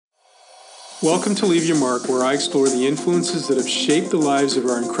Welcome to Leave Your Mark, where I explore the influences that have shaped the lives of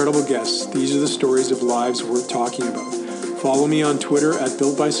our incredible guests. These are the stories of lives worth talking about. Follow me on Twitter at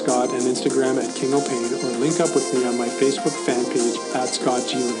Built by Scott and Instagram at King O'Pain, or link up with me on my Facebook fan page at Scott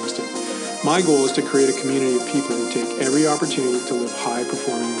G. Livingston. My goal is to create a community of people who take every opportunity to live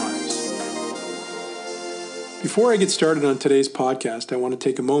high-performing lives. Before I get started on today's podcast, I want to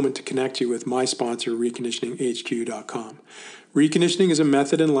take a moment to connect you with my sponsor, ReconditioningHQ.com. Reconditioning is a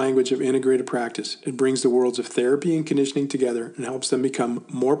method and language of integrated practice. It brings the worlds of therapy and conditioning together and helps them become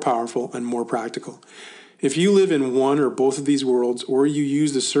more powerful and more practical. If you live in one or both of these worlds, or you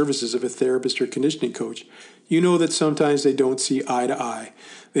use the services of a therapist or conditioning coach, you know that sometimes they don't see eye to eye.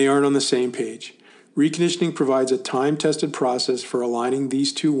 They aren't on the same page. Reconditioning provides a time-tested process for aligning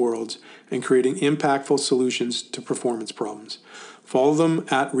these two worlds and creating impactful solutions to performance problems. Follow them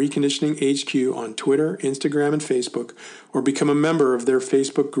at Reconditioning HQ on Twitter, Instagram, and Facebook, or become a member of their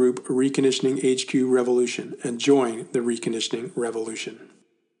Facebook group, Reconditioning HQ Revolution, and join the Reconditioning Revolution.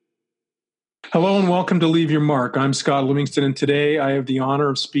 Hello and welcome to Leave Your Mark. I'm Scott Livingston, and today I have the honor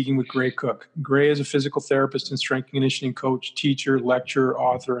of speaking with Gray Cook. Gray is a physical therapist and strength and conditioning coach, teacher, lecturer,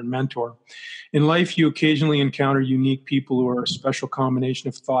 author, and mentor. In life, you occasionally encounter unique people who are a special combination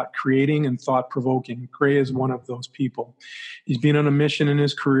of thought-creating and thought-provoking. Gray is one of those people. He's been on a mission in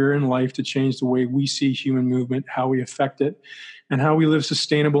his career and life to change the way we see human movement, how we affect it, and how we live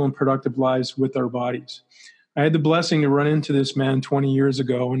sustainable and productive lives with our bodies. I had the blessing to run into this man 20 years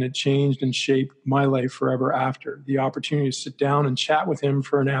ago, and it changed and shaped my life forever after. The opportunity to sit down and chat with him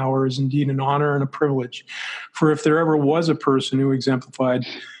for an hour is indeed an honor and a privilege. For if there ever was a person who exemplified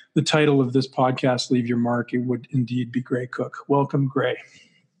the title of this podcast, Leave Your Mark, it would indeed be Gray Cook. Welcome, Gray.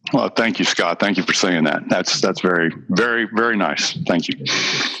 Well, thank you, Scott. Thank you for saying that. That's very, very, very nice. Thank you.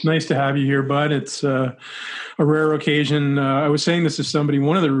 It's nice to have you here, bud. It's a rare occasion. I was saying this to somebody.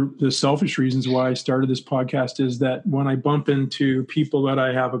 One of the selfish reasons why I started this podcast is that when I bump into people that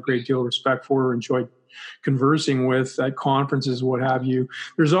I have a great deal of respect for or enjoy conversing with at conferences, what have you,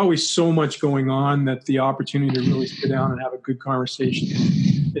 there's always so much going on that the opportunity to really sit down and have a good conversation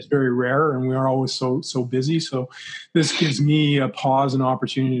is very rare, and we are always so busy. So this gives me a pause and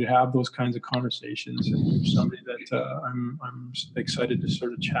opportunity to have those kinds of conversations. And somebody that I'm excited to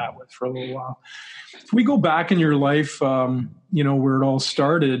sort of chat with for a little while. If we go back in your life, where it all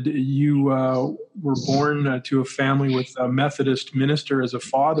started, you were born to a family with a Methodist minister as a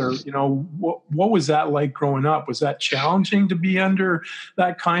father. What was that like growing up? Was that challenging to be under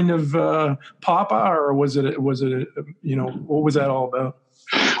that kind of papa, or was it what was that all about?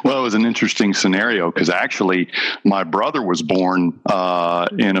 Well, it was an interesting scenario because actually my brother was born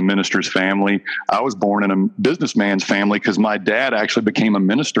in a minister's family. I was born in a businessman's family because my dad actually became a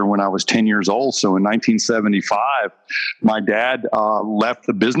minister when I was 10 years old. So in 1975, my dad left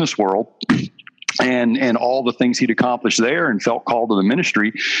the business world and all the things he'd accomplished there and felt called to the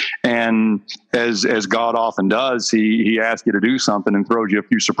ministry. And as God often does, he asks you to do something and throws you a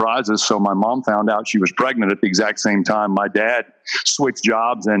few surprises. So my mom found out she was pregnant at the exact same time. My dad switched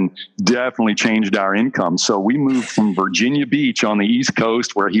jobs and definitely changed our income. So we moved from Virginia Beach on the East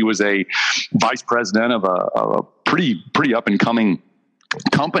Coast, where he was a vice president of a pretty up and coming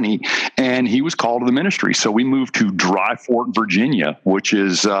company, and he was called to the ministry. So we moved to Dry Fork, Virginia, which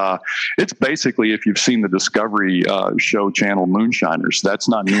is it's basically, if you've seen the Discovery show channel Moonshiners, that's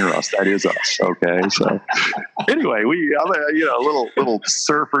not near us, that is us. Okay, so anyway, I'm a little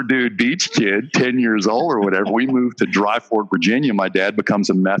surfer dude, beach kid, 10 years old or whatever. We moved to Dry Fork, Virginia. My dad becomes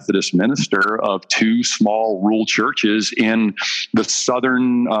a Methodist minister of two small rural churches in the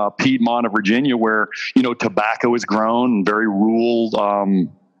southern Piedmont of Virginia, where tobacco is grown, very rural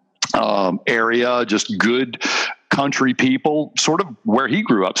area, just good country people, sort of where he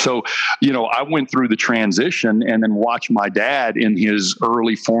grew up. So, I went through the transition and then watched my dad in his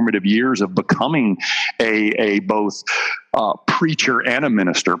early formative years of becoming a both preacher and a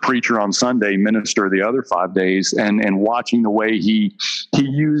minister, preacher on Sunday, minister the other 5 days, and watching the way he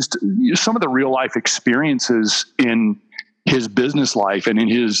used some of the real life experiences in his business life and in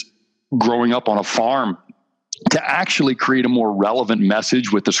his growing up on a farm to actually create a more relevant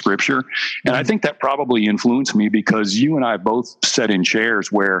message with the scripture. And I think that probably influenced me, because you and I both sat in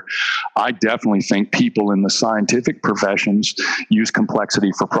chairs where I definitely think people in the scientific professions use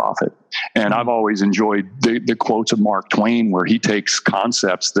complexity for profit. And I've always enjoyed the quotes of Mark Twain, where he takes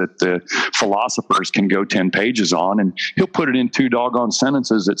concepts that the philosophers can go 10 pages on, and he'll put it in 2 doggone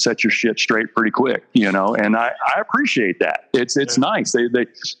sentences that set your shit straight pretty quick, and I appreciate that. It's nice.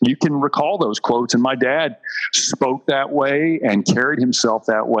 You can recall those quotes, and my dad spoke that way and carried himself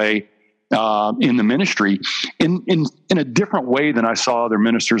that way in the ministry in a different way than I saw other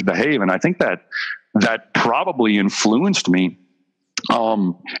ministers behave. And I think that probably influenced me.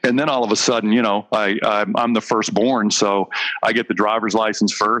 And then all of a sudden, I'm the firstborn, so I get the driver's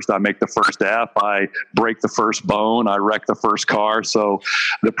license first. I make the first F. I break the first bone. I wreck the first car. So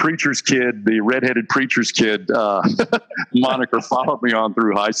the preacher's kid, the redheaded preacher's kid, moniker followed me on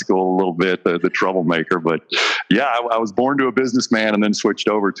through high school a little bit, the troublemaker. But yeah, I was born to a businessman and then switched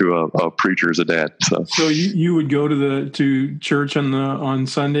over to a preacher as a dad. So you would go to church on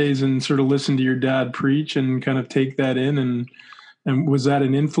Sundays and sort of listen to your dad preach and kind of take that in, and was that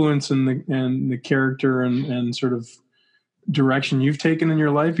an influence in the character and sort of direction you've taken in your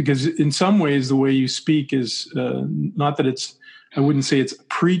life? Because in some ways, the way you speak is not that I wouldn't say it's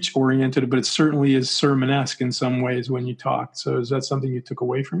preach oriented, but it certainly is sermon-esque in some ways when you talk. So is that something you took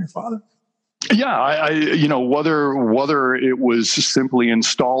away from your father? Yeah, whether it was simply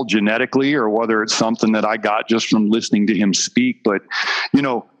installed genetically or whether it's something that I got just from listening to him speak, but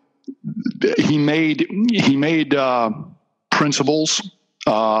he made principles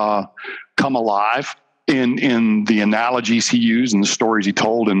come alive in the analogies he used and the stories he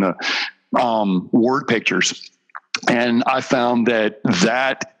told and the word pictures. And I found that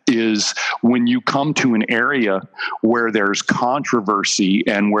is when you come to an area where there's controversy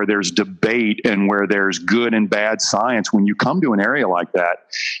and where there's debate and where there's good and bad science, when you come to an area like that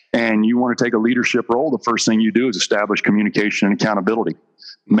and you want to take a leadership role, the first thing you do is establish communication and accountability.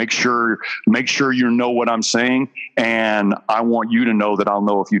 Make sure you know what I'm saying, and I want you to know that I'll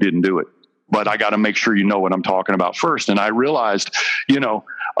know if you didn't do it. But I got to make sure you know what I'm talking about first. And I realized,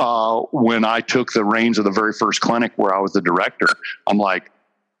 when I took the reins of the very first clinic where I was the director, I'm like,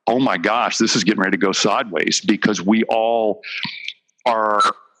 oh my gosh, this is getting ready to go sideways, because we all are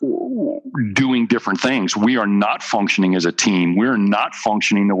doing different things. We are not functioning as a team. We're not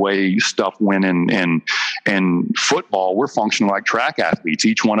functioning the way stuff went in football. We're functioning like track athletes.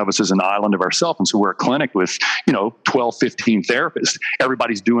 Each one of us is an island of ourselves. And so we're a clinic with, 12, 15 therapists.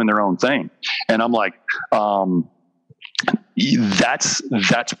 Everybody's doing their own thing. And I'm like, that's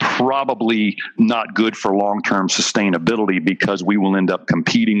probably not good for long-term sustainability, because we will end up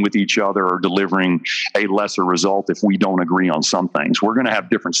competing with each other or delivering a lesser result if we don't agree on some things. We're going to have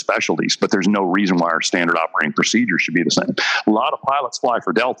different specialties, but there's no reason why our standard operating procedure should be the same. A lot of pilots fly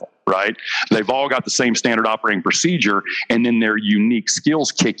for Delta, right? They've all got the same standard operating procedure, and then their unique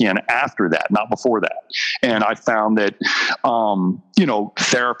skills kick in after that, not before that. And I found that,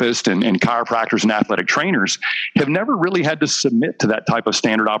 therapists and chiropractors and athletic trainers have never really had to submit to that type of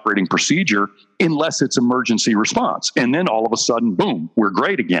standard operating procedure unless it's emergency response. And then all of a sudden, boom, we're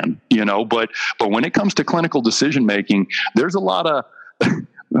great again, but when it comes to clinical decision making, there's a lot of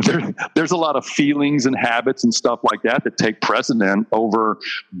there's a lot of feelings and habits and stuff like that take precedent over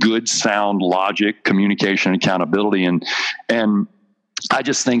good, sound logic, communication, accountability. And I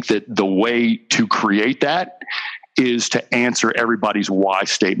just think that the way to create that is to answer everybody's why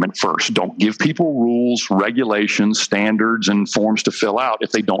statement first. Don't give people rules, regulations, standards, and forms to fill out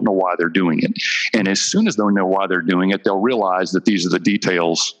if they don't know why they're doing it. And as soon as they know why they're doing it, they'll realize that these are the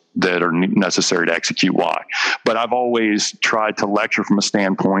details that are necessary to execute why. But I've always tried to lecture from a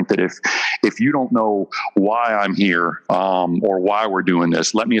standpoint that if you don't know why I'm here or why we're doing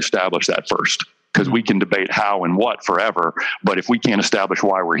this, let me establish that first, because we can debate how and what forever. But if we can't establish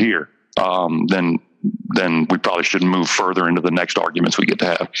why we're here, then we probably shouldn't move further into the next arguments we get to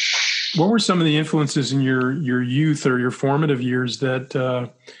have. What were some of the influences in your youth or your formative years that,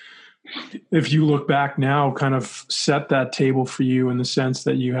 if you look back now, kind of set that table for you in the sense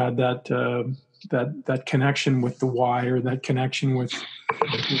that you had that connection with the why, or that connection with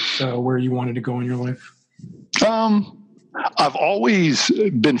where you wanted to go in your life? I've always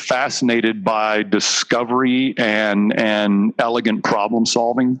been fascinated by discovery and elegant problem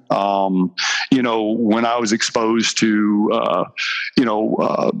solving. When I was exposed to,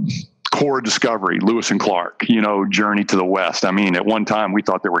 core discovery, Lewis and Clark, Journey to the West. I mean, at one time we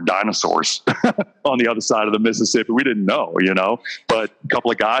thought there were dinosaurs on the other side of the Mississippi. We didn't know, but a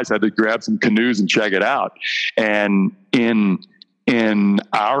couple of guys had to grab some canoes and check it out. And in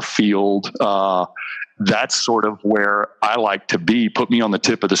our field, that's sort of where I like to be. Put me on the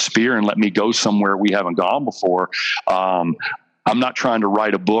tip of the spear and let me go somewhere we haven't gone before. I'm not trying to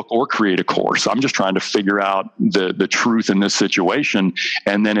write a book or create a course. I'm just trying to figure out the truth in this situation.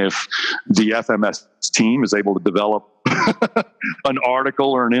 And then if the FMS team is able to develop an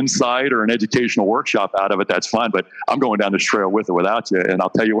article or an insight or an educational workshop out of it, that's fine. But I'm going down this trail with or without you. And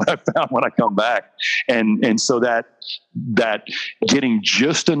I'll tell you what I found when I come back. And so that getting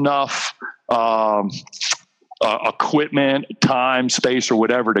just enough, equipment, time, space, or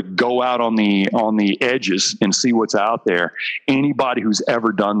whatever to go out on the edges and see what's out there. Anybody who's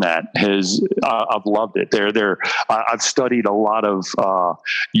ever done that I've loved it. I've studied a lot of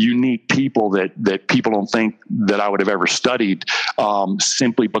unique people that people don't think that I would have ever studied,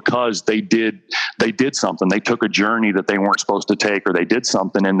 simply because they did something. They took a journey that they weren't supposed to take, or they did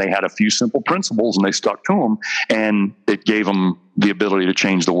something and they had a few simple principles and they stuck to them, and it gave them the ability to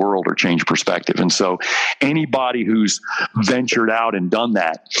change the world or change perspective. And so anybody who's ventured out and done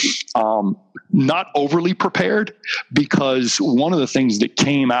that, not overly prepared, because one of the things that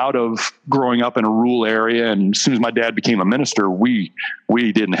came out of growing up in a rural area, and as soon as my dad became a minister, we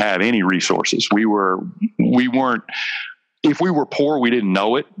didn't have any resources. We weren't, if we were poor, we didn't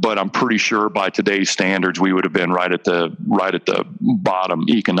know it, but I'm pretty sure by today's standards, we would have been right at the bottom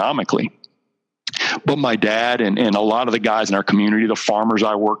economically. But my dad and a lot of the guys in our community, the farmers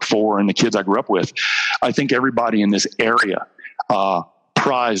I worked for and the kids I grew up with, I think everybody in this area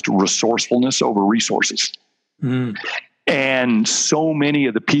prized resourcefulness over resources. Mm. And so many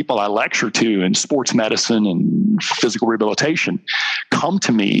of the people I lecture to in sports medicine and physical rehabilitation come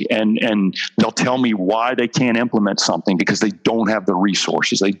to me and they'll tell me why they can't implement something because they don't have the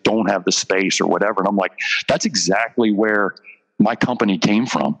resources, they don't have the space or whatever. And I'm like, that's exactly where my company came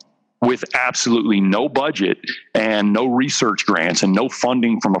from. With absolutely no budget and no research grants and no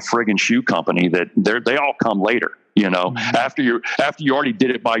funding from a friggin' shoe company, that they all come later. You know, mm-hmm. after you already did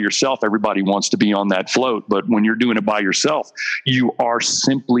it by yourself, everybody wants to be on that float. But when you're doing it by yourself, you are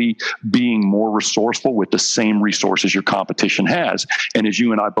simply being more resourceful with the same resources your competition has. And as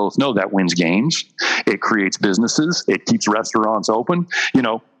you and I both know, that wins games. It creates businesses. It keeps restaurants open. You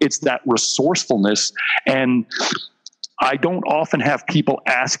know, it's that resourcefulness. And I don't often have people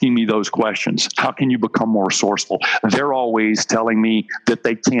asking me those questions. How can you become more resourceful? They're always telling me that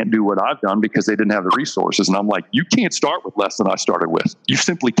they can't do what I've done because they didn't have the resources. And I'm like, you can't start with less than I started with. You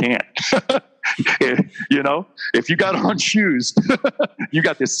simply can't. You know, if you got on shoes, you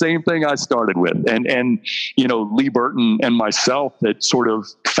got the same thing I started with. And you know, Lee Burton and myself that sort of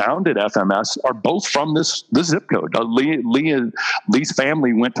founded FMS are both from this zip code. Lee's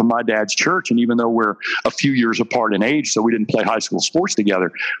family went to my dad's church, and even though we're a few years apart in age, so we didn't play high school sports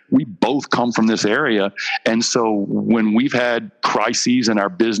together, we both come from this area. And so when we've had crises in our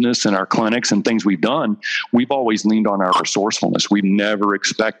business and our clinics and things we've done, we've always leaned on our resourcefulness. We've never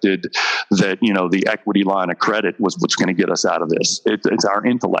expected that, you know, the equity line of credit was what's going to get us out of this. It's our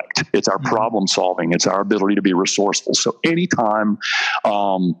intellect. It's our problem solving. It's our ability to be resourceful. So anytime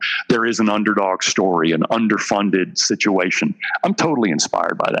there is an underdog story, an underfunded situation, I'm totally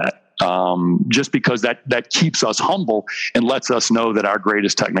inspired by that. Just because that keeps us humble and lets us know that our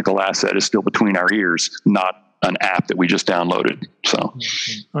greatest technical asset is still between our ears, not an app that we just downloaded. So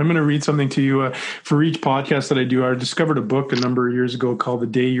I'm going to read something to you. For each podcast that I do, I discovered a book a number of years ago called The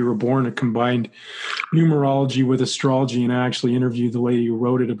Day You Were Born. It combined numerology with astrology, and I actually interviewed the lady who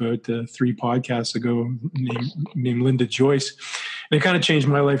wrote it about 3 podcasts ago, named Linda Joyce. And it kind of changed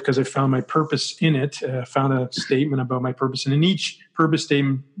my life because I found my purpose in it. Found a statement about my purpose. And in each purpose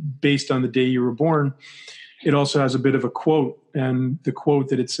statement based on the day you were born, it also has a bit of a quote. And the quote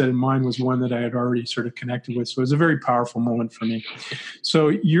that it said in mine was one that I had already sort of connected with. So it was a very powerful moment for me. So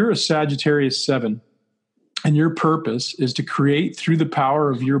you're a Sagittarius 7, and your purpose is to create through the power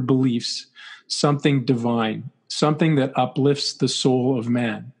of your beliefs something divine, something that uplifts the soul of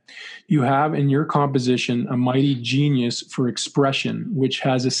man. You have in your composition a mighty genius for expression, which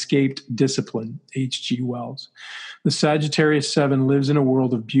has escaped discipline. H.G. Wells. The Sagittarius 7 lives in a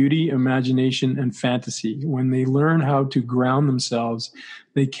world of beauty, imagination, and fantasy. When they learn how to ground themselves,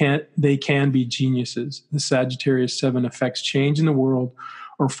 they can be geniuses. The Sagittarius 7 affects change in the world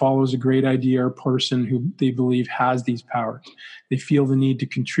or follows a great idea or person who they believe has these powers. They feel the need to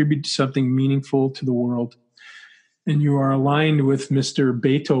contribute to something meaningful to the world. And you are aligned with Mr.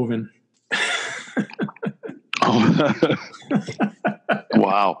 Beethoven.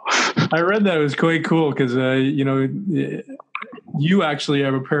 Wow. I read that. It was quite cool because, you know, you actually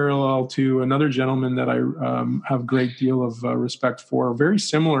have a parallel to another gentleman that I have a great deal of respect for, very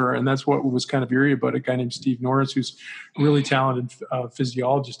similar. And that's what was kind of eerie about a guy named Steve Norris, who's a really talented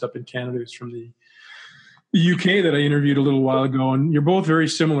physiologist up in Canada, who's from the UK that I interviewed a little while ago. And you're both very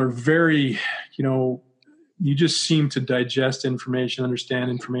similar, very, you know, you just seem to digest information, understand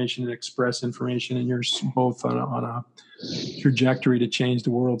information, and express information, and you're both on a trajectory to change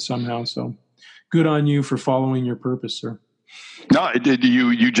the world somehow. So good on you for following your purpose, sir. No,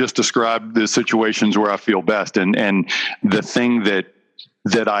 you just described the situations where I feel best. And the thing that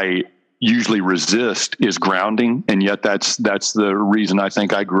I usually resist is grounding. And yet that's the reason I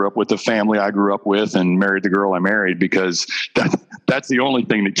think I grew up with the family I grew up with and married the girl I married, because that's the only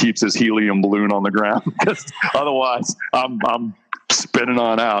thing that keeps this helium balloon on the ground. Because otherwise I'm spinning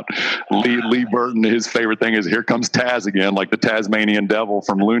on out. Lee Burton, his favorite thing is here comes Taz again, like the Tasmanian devil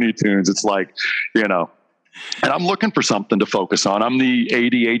from Looney Tunes. It's like, and I'm looking for something to focus on. I'm the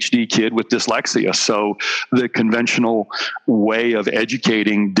ADHD kid with dyslexia. So the conventional way of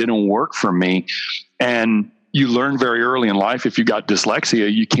educating didn't work for me. And you learn very early in life, if you got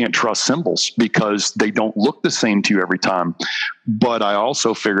dyslexia, you can't trust symbols because they don't look the same to you every time. But I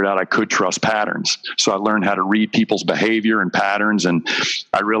also figured out I could trust patterns. So I learned how to read people's behavior and patterns. And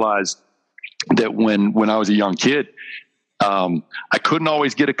I realized that when I was a young kid, I couldn't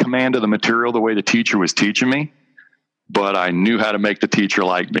always get a command of the material the way the teacher was teaching me, but I knew how to make the teacher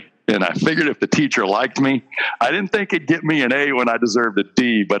like me. And I figured if the teacher liked me, I didn't think it'd get me an A when I deserved a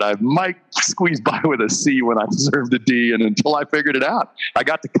D, but I might squeeze by with a C when I deserved a D. And until I figured it out, I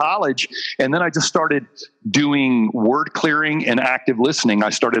got to college, and then I just started doing word clearing and active listening. I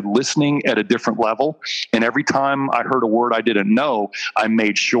started listening at a different level. And every time I heard a word I didn't know, I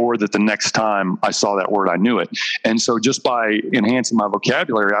made sure that the next time I saw that word, I knew it. And so just by enhancing my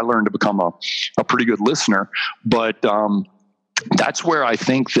vocabulary, I learned to become a pretty good listener. But, that's where I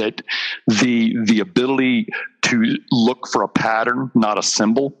think that the ability to look for a pattern, not a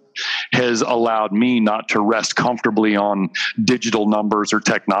symbol, has allowed me not to rest comfortably on digital numbers or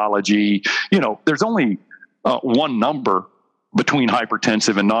technology. There's only one number between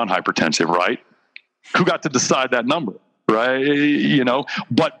hypertensive and non-hypertensive, right? Who got to decide that number, right?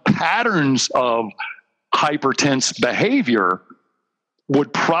 But patterns of hypertense behavior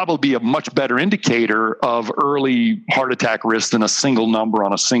would probably be a much better indicator of early heart attack risk than a single number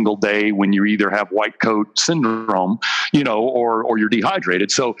on a single day when you either have white coat syndrome, or you're dehydrated.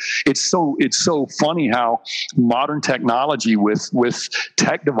 So it's so funny how modern technology with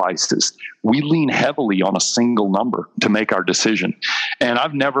tech devices, we lean heavily on a single number to make our decision. And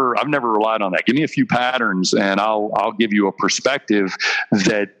I've never relied on that. Give me a few patterns and I'll give you a perspective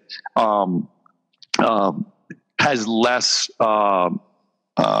that has less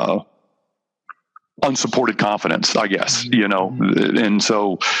unsupported confidence, I guess, and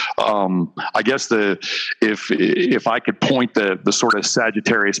so I guess if I could point the sort of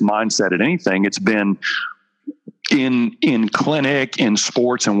Sagittarius mindset at anything, it's been in clinic, in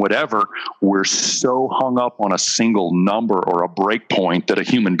sports and whatever, we're so hung up on a single number or a break point that a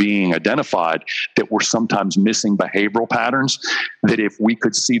human being identified that we're sometimes missing behavioral patterns that if we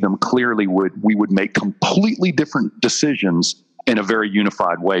could see them clearly, we would make completely different decisions in a very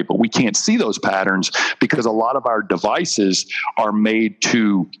unified way. But we can't see those patterns because a lot of our devices are made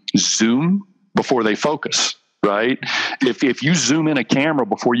to zoom before they focus, right? If you zoom in a camera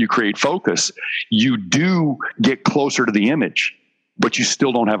before you create focus, you do get closer to the image, but you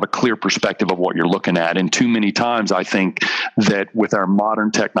still don't have a clear perspective of what you're looking at. And too many times I think that with our modern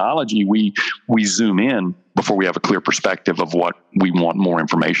technology, we zoom in before we have a clear perspective of what we want more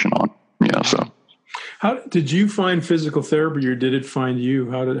information on. So. How did you find physical therapy, or did it find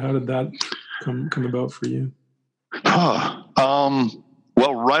you? How did that come about for you?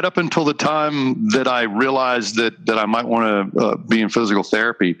 Well, right up until the time that I realized that I might want to be in physical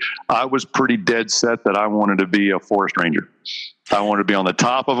therapy, I was pretty dead set that I wanted to be a forest ranger. I wanted to be on the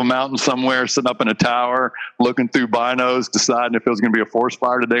top of a mountain somewhere, sitting up in a tower, looking through binos, deciding if it was going to be a forest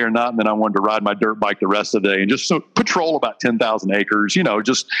fire today or not. And then I wanted to ride my dirt bike the rest of the day and just patrol about 10,000 acres,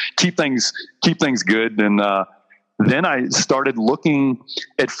 just keep things good. And then I started looking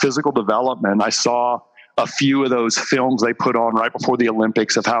at physical development. I saw a few of those films they put on right before the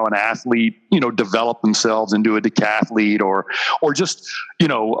Olympics of how an athlete, developed themselves into a decathlete or just,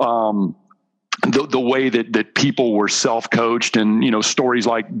 the way that people were self-coached and, stories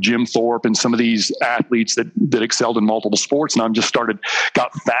like Jim Thorpe and some of these athletes that excelled in multiple sports. And I just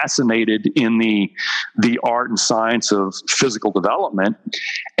got fascinated in the art and science of physical development.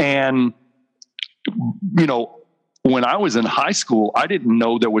 And, when I was in high school, I didn't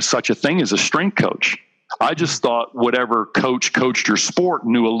know there was such a thing as a strength coach. I just thought whatever coach coached your sport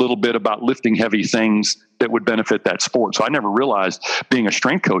knew a little bit about lifting heavy things that would benefit that sport. So I never realized being a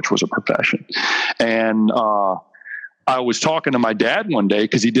strength coach was a profession. And I was talking to my dad one day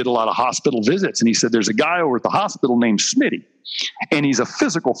because he did a lot of hospital visits. And he said, there's a guy over at the hospital named Smitty, and he's a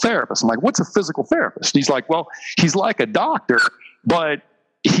physical therapist. I'm like, what's a physical therapist? And he's like, well, he's like a doctor, but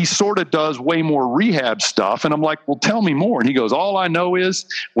he sort of does way more rehab stuff. And I'm like, well, tell me more. And he goes, all I know is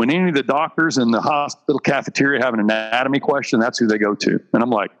when any of the doctors in the hospital cafeteria have an anatomy question, that's who they go to. And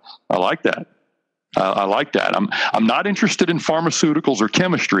I'm like, I like that. I like that. I'm not interested in pharmaceuticals or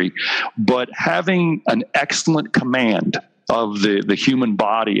chemistry, but having an excellent command of the human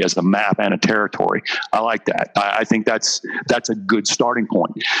body as a map and a territory, I like that. I think that's a good starting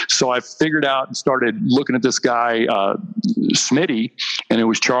point. So I figured out and started looking at this guy, Smitty, and it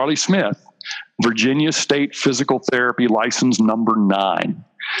was Charlie Smith, Virginia State Physical Therapy license number 9.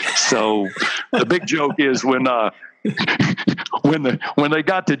 So the big joke is when they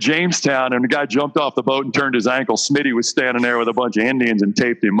got to Jamestown and the guy jumped off the boat and turned his ankle, Smitty was standing there with a bunch of Indians and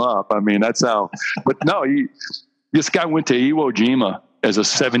taped him up. I mean, that's how. But no, this guy went to Iwo Jima as a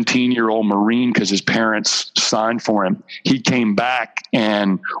 17-year-old Marine because his parents signed for him. He came back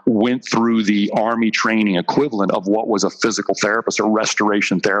and went through the Army training equivalent of what was a physical therapist or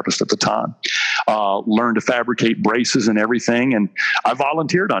restoration therapist at the time. Learned to fabricate braces and everything. And I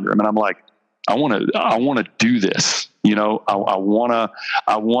volunteered under him. And I'm like, I want to do this. You know, I want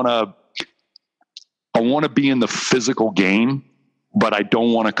to be in the physical game, but I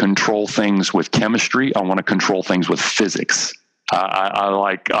don't want to control things with chemistry. I want to control things with physics. I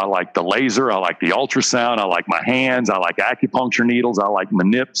like the laser. I like the ultrasound. I like my hands. I like acupuncture needles. I like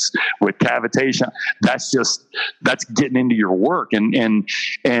manips with cavitation. That's getting into your work. And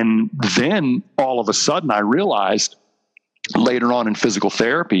then all of a sudden I realized later on in physical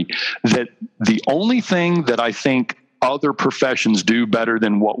therapy that the only thing that I think other professions do better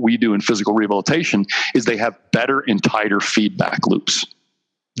than what we do in physical rehabilitation is they have better and tighter feedback loops.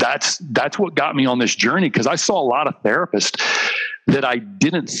 That's what got me on this journey, because I saw a lot of therapists that I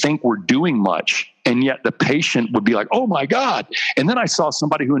didn't think were doing much, and yet the patient would be like, oh my God. And then I saw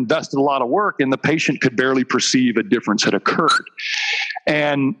somebody who invested a lot of work and the patient could barely perceive a difference had occurred.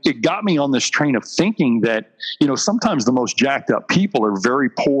 And it got me on this train of thinking that, you know, sometimes the most jacked up people are very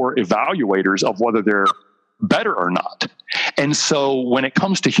poor evaluators of whether they're better or not. And so when it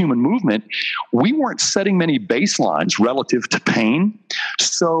comes to human movement, we weren't setting many baselines relative to pain.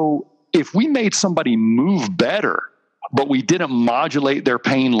 So if we made somebody move better, but we didn't modulate their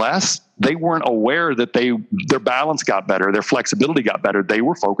pain less, they weren't aware that their balance got better, their flexibility got better. They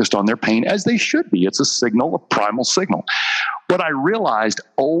were focused on their pain, as they should be. It's a signal, a primal signal. But I realized,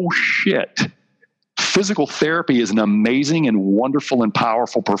 oh shit, physical therapy is an amazing and wonderful and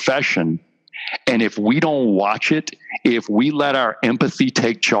powerful profession. And if we don't watch it, if we let our empathy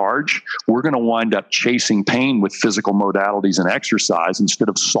take charge, we're going to wind up chasing pain with physical modalities and exercise instead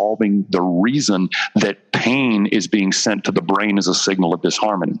of solving the reason that pain is being sent to the brain as a signal of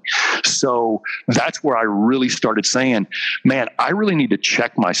disharmony. So that's where I really started saying, man, I really need to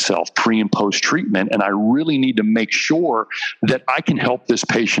check myself pre and post treatment. And I really need to make sure that I can help this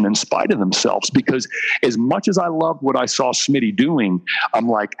patient in spite of themselves. Because as much as I loved what I saw Smitty doing, I'm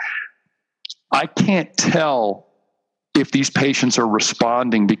like, I can't tell if these patients are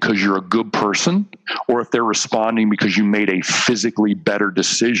responding because you're a good person or if they're responding because you made a physically better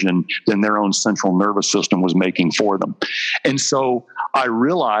decision than their own central nervous system was making for them. And so I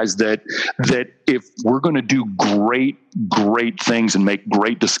realized that if we're going to do great things and make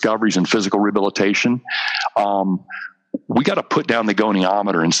great discoveries in physical rehabilitation, we got to put down the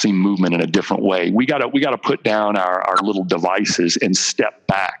goniometer and see movement in a different way. We got to put down our little devices and step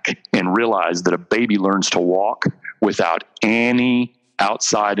back and realize that a baby learns to walk without any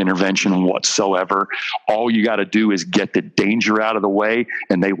outside intervention whatsoever. All you got to do is get the danger out of the way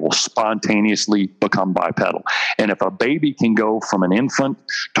and they will spontaneously become bipedal. And if a baby can go from an infant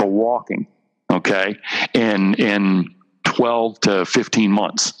to walking, okay, in 12 to 15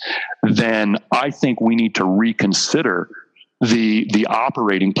 months, then I think we need to reconsider the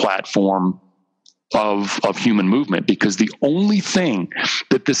operating platform of human movement, because the only thing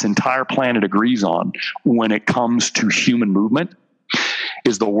that this entire planet agrees on when it comes to human movement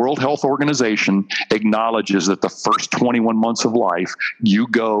is the World Health Organization acknowledges that the first 21 months of life, you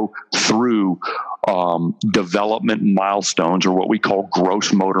go through development milestones, or what we call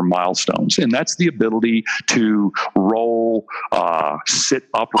gross motor milestones. And that's the ability to roll, sit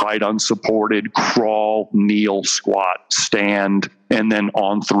upright, unsupported, crawl, kneel, squat, stand, and then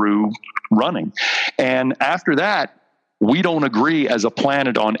on through running. And after that, we don't agree as a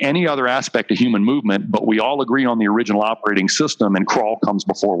planet on any other aspect of human movement, but we all agree on the original operating system, and crawl comes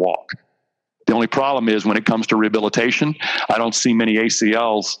before walk. The only problem is when it comes to rehabilitation, I don't see many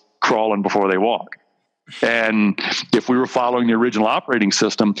ACLs crawling before they walk. And if we were following the original operating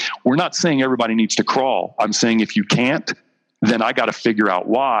system, we're not saying everybody needs to crawl. I'm saying if you can't, then I got to figure out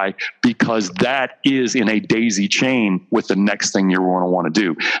why, because that is in a daisy chain with the next thing you're going to want to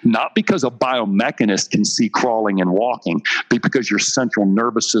do. Not because a biomechanist can see crawling and walking, but because your central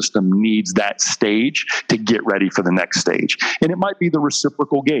nervous system needs that stage to get ready for the next stage. And it might be the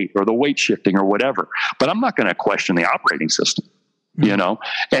reciprocal gait or the weight shifting or whatever, but I'm not going to question the operating system. You know,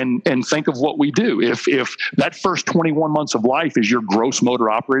 and think of what we do. If that first 21 months of life is your gross motor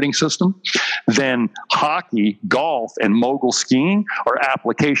operating system, then hockey, golf, and mogul skiing are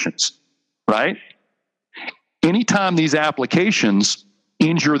applications, right? Anytime these applications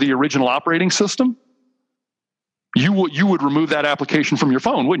injure the original operating system, you would remove that application from your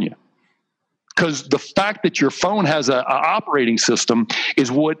phone, wouldn't you? Because the fact that your phone has an operating system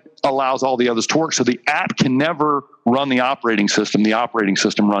is what allows all the others to work. So the app can never run the operating system. The operating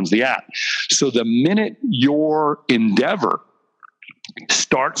system runs the app. So the minute your endeavor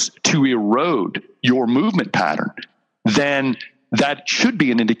starts to erode your movement pattern, then that should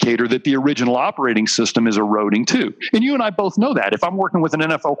be an indicator that the original operating system is eroding too. And you and I both know that. If I'm working with an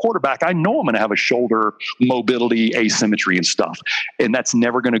NFL quarterback, I know I'm going to have a shoulder mobility, asymmetry and stuff. And that's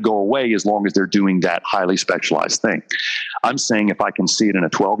never going to go away as long as they're doing that highly specialized thing. I'm saying if I can see it in a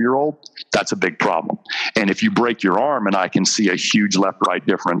 12-year-old, that's a big problem. And if you break your arm and I can see a huge left-right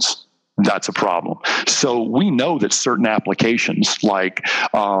difference, that's a problem. So we know that certain applications like,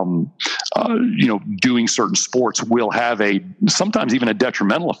 doing certain sports will have sometimes even a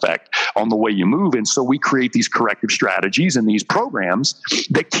detrimental effect on the way you move. And so we create these corrective strategies and these programs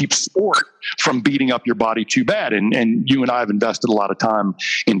that keep sport from beating up your body too bad. And you and I have invested a lot of time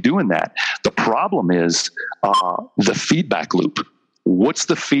in doing that. The problem is the feedback loop. What's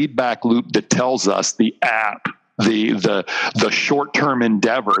the feedback loop that tells us the app, the short-term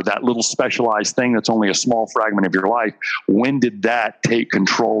endeavor, that little specialized thing that's only a small fragment of your life, when did that take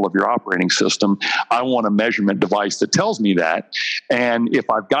control of your operating system? I want a measurement device that tells me that. And if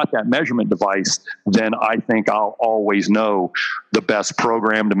I've got that measurement device, then I think I'll always know the best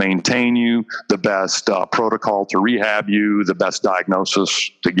program to maintain you, the best protocol to rehab you, the best diagnosis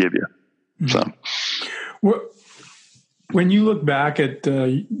to give you. So. Well, when you look back at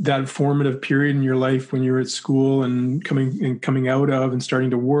that formative period in your life when you were at school and coming out of and starting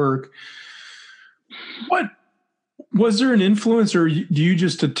to work, what was there an influence, or do you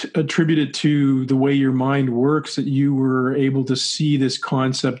just attribute it to the way your mind works that you were able to see this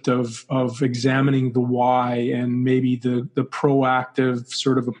concept of examining the why and maybe the proactive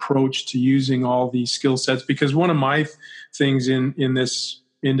sort of approach to using all these skill sets? Because one of my things in this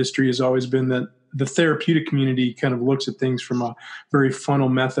industry has always been that the therapeutic community kind of looks at things from a very funnel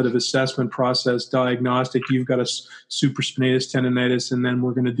method of assessment process, diagnostic. You've got a supraspinatus tendonitis, and then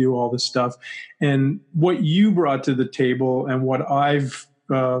we're going to do all this stuff. And what you brought to the table and what I've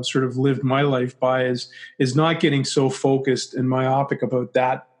sort of lived my life by is not getting so focused and myopic about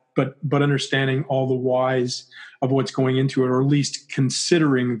that, but understanding all the whys of what's going into it, or at least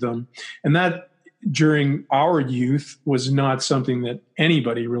considering them. And that, during our youth, was not something that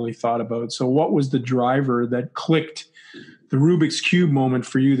anybody really thought about. So what was the driver that clicked, the Rubik's Cube moment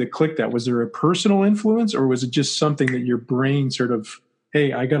for you that clicked that? Was there a personal influence, or was it just something that your brain sort of,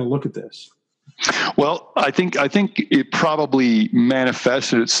 hey, I got to look at this? Well, I think it probably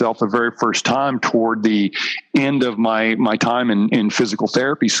manifested itself the very first time toward the end of my time in physical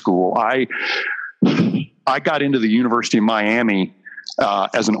therapy school. I got into the University of Miami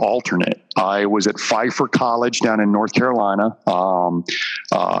as an alternate. I was at Pfeiffer College down in North Carolina,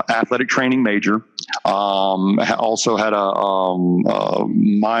 athletic training major. Also had a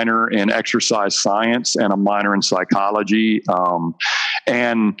minor in exercise science and a minor in psychology.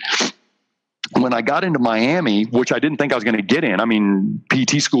 And when I got into Miami, which I didn't think I was going to get in, I mean,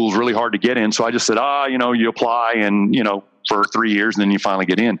 PT school is really hard to get in. So I just said, you apply and, for 3 years and then you finally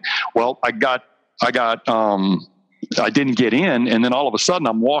get in. Well, I didn't get in. And then all of a sudden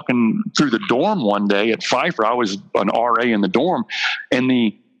I'm walking through the dorm one day at Pfeiffer. I was an RA in the dorm, and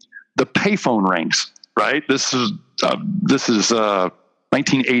the payphone rings, right? This is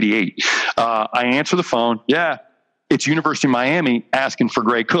 1988. I answer the phone. Yeah, it's University of Miami asking for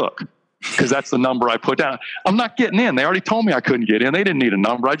Gray Cook, because that's the number I put down. I'm not getting in. They already told me I couldn't get in. They didn't need a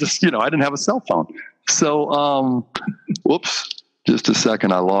number. I just, I didn't have a cell phone. So, whoops, just a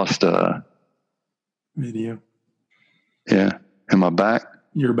second. I lost video. Yeah. Am I back?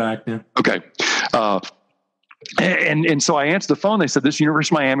 You're back now. Okay. And so I answered the phone. They said, this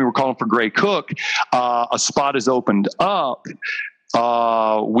University of Miami, we're calling for Gray Cook. A spot is opened up.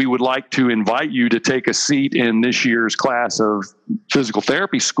 We would like to invite you to take a seat in this year's class of physical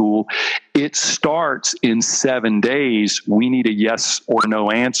therapy school. It starts in 7 days. We need a yes or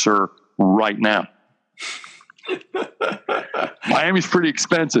no answer right now. Miami's pretty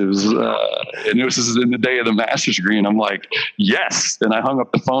expensive. And this is in the day of the master's degree. And I'm like, yes. And I hung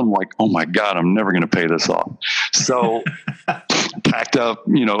up the phone. I'm like, oh my God, I'm never going to pay this off. So packed up,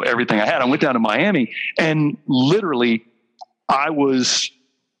 everything I had. I went down to Miami, and literally I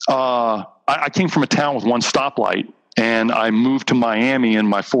came from a town with one stoplight, and I moved to Miami in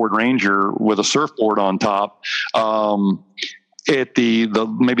my Ford Ranger with a surfboard on top. At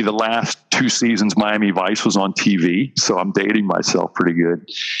maybe the last 2 seasons, Miami Vice was on TV, so I'm dating myself pretty good.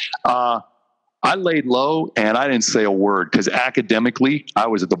 I laid low and I didn't say a word because academically I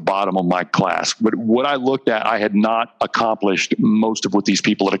was at the bottom of my class. But what I looked at, I had not accomplished most of what these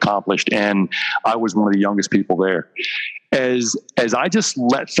people had accomplished, and I was one of the youngest people there. As I just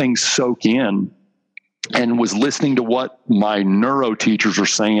let things soak in and was listening to what my neuro teachers were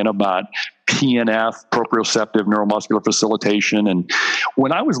saying about PNF, proprioceptive neuromuscular facilitation. And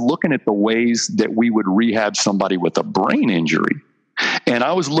when I was looking at the ways that we would rehab somebody with a brain injury, and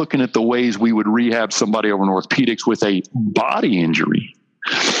I was looking at the ways we would rehab somebody over in orthopedics with a body injury,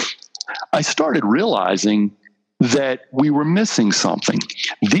 I started realizing that we were missing something.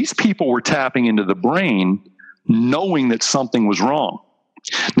 These people were tapping into the brain knowing that something was wrong.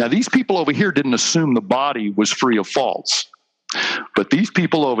 Now, these people over here didn't assume the body was free of faults, but these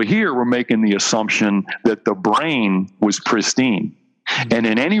people over here were making the assumption that the brain was pristine. And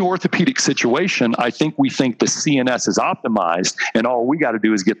in any orthopedic situation, I think we think the CNS is optimized, and all we got to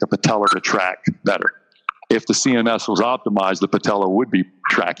do is get the patella to track better. If the CNS was optimized, the patella would be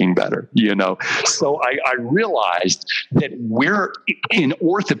tracking better, So I realized that we're in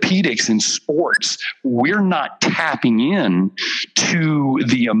orthopedics and sports, we're not tapping in to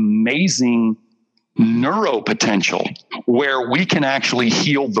the amazing neuro potential where we can actually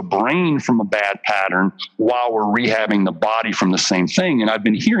heal the brain from a bad pattern while we're rehabbing the body from the same thing. And I've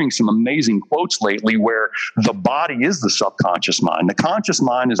been hearing some amazing quotes lately where the body is the subconscious mind. The conscious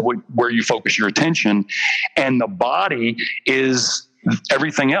mind is where you focus your attention, and the body is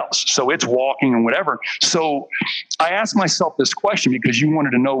everything else. So it's walking and whatever. So I asked myself this question because you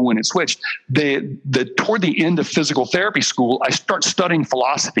wanted to know when it switched. Toward the end of physical therapy school, I start studying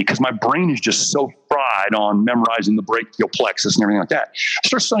philosophy because my brain is just so fried on memorizing the brachial plexus and everything like that. I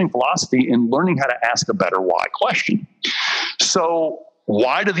start studying philosophy and learning how to ask a better why question. So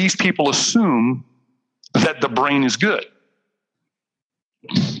why do these people assume that the brain is good?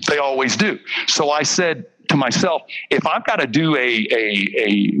 They always do. So I said to myself, if I've got to do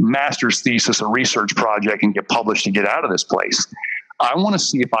a master's thesis, a research project, and get published to get out of this place, I want to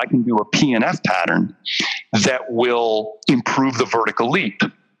see if I can do a PNF pattern that will improve the vertical leap.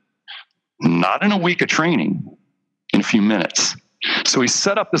 Not in a week of training, in a few minutes. So he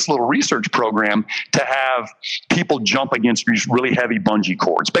set up this little research program to have people jump against these really heavy bungee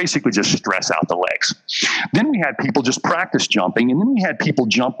cords, basically just stress out the legs. Then we had people just practice jumping, and then we had people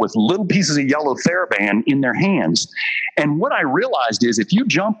jump with little pieces of yellow TheraBand in their hands. And what I realized is if you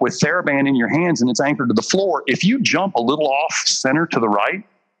jump with TheraBand in your hands and it's anchored to the floor, if you jump a little off center to the right,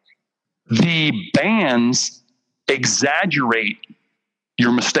 the bands exaggerate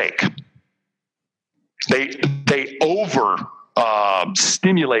your mistake. They over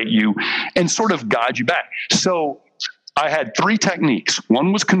stimulate you and sort of guide you back. So I had 3 techniques.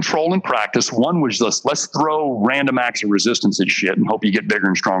 One was control and practice. One was just let's throw random acts of resistance at shit and hope you get bigger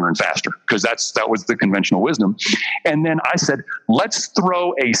and stronger and faster, because that was the conventional wisdom. And then I said, let's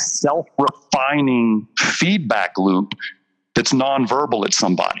throw a self-refining feedback loop that's nonverbal at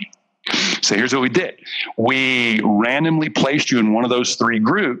somebody. So here's what we did. We randomly placed you in one of those 3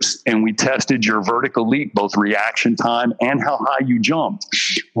 groups, and we tested your vertical leap, both reaction time and how high you jumped.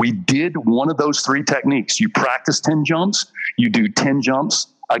 We did one of those 3 techniques. You practice 10 jumps, you do 10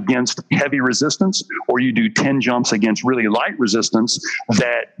 jumps against heavy resistance, or you do 10 jumps against really light resistance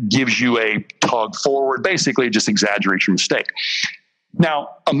that gives you a tug forward. Basically, it just exaggerates your mistake. Now,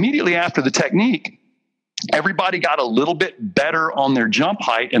 immediately after the technique, everybody got a little bit better on their jump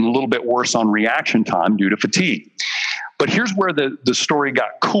height and a little bit worse on reaction time due to fatigue. But here's where the story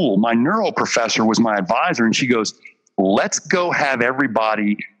got cool. My neuro professor was my advisor, and she goes, let's go have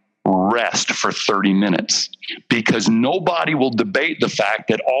everybody rest for 30 minutes, because nobody will debate the fact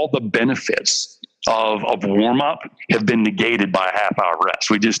that all the benefits of warm-up have been negated by a half-hour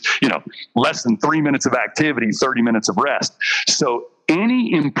rest. We just, less than 3 minutes of activity, 30 minutes of rest. So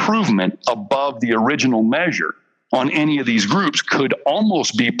any improvement above the original measure on any of these groups could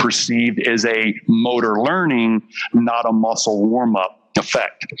almost be perceived as a motor learning, not a muscle warm-up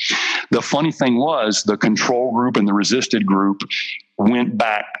effect. The funny thing was the control group and the resisted group went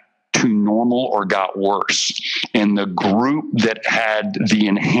back to normal or got worse. And the group that had the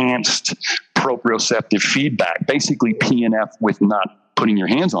enhanced proprioceptive feedback, basically PNF with not putting your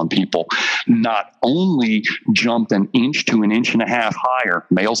hands on people, not only jumped an inch to an inch and a half higher,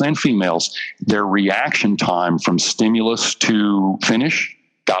 males and females, their reaction time from stimulus to finish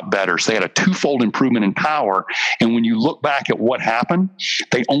got better. So they had a twofold improvement in power. And when you look back at what happened,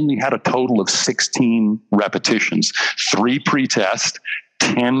 they only had a total of 16 repetitions, 3 pre-test,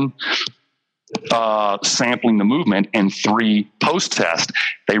 10 sampling the movement, and 3 post-test.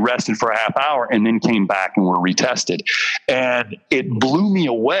 They rested for a half hour and then came back and were retested. And it blew me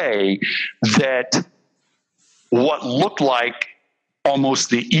away that what looked like almost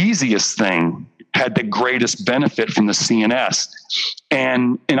the easiest thing had the greatest benefit from the CNS.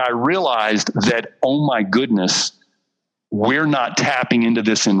 And I realized that, oh my goodness, we're not tapping into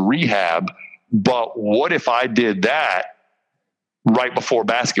this in rehab, but what if I did that right before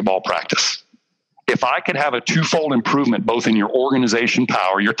basketball practice? If I could have a twofold improvement, both in your organization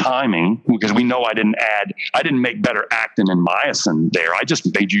power, your timing, because we know I didn't make better actin and myosin there. I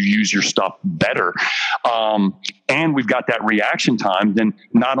just made you use your stuff better. And we've got that reaction time. Then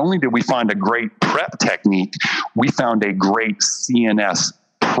not only did we find a great prep technique, we found a great CNS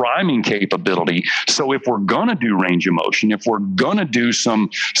priming capability. So if we're going to do range of motion, if we're going to do some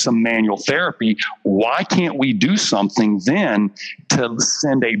manual therapy, why can't we do something then to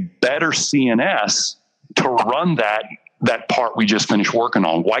send a better CNS to run that part we just finished working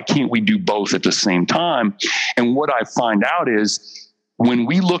on? Why can't we do both at the same time? And what I find out is when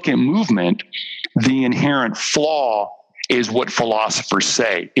we look at movement, the inherent flaw is what philosophers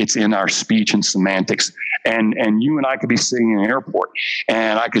say. It's in our speech and semantics. And you and I could be sitting in an airport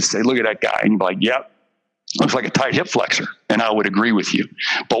and I could say, look at that guy. And you'd be like, yep, looks like a tight hip flexor. And I would agree with you.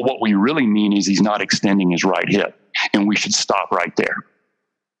 But what we really mean is he's not extending his right hip. And we should stop right there.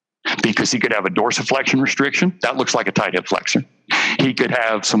 Because he could have a dorsiflexion restriction. That looks like a tight hip flexor. He could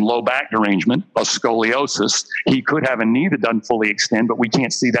have some low back derangement, a scoliosis. He could have a knee that doesn't fully extend, but we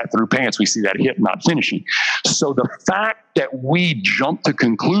can't see that through pants. We see that hip not finishing. So the fact that we jump to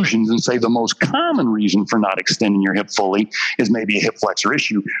conclusions and say the most common reason for not extending your hip fully is maybe a hip flexor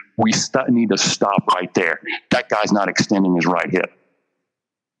issue, we need to stop right there. That guy's not extending his right hip.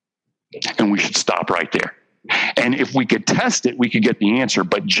 And we should stop right there. And if we could test it, we could get the answer,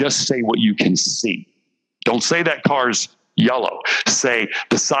 but just say what you can see. Don't say that car's yellow. Say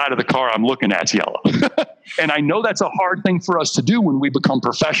the side of the car I'm looking at's yellow. And I know that's a hard thing for us to do when we become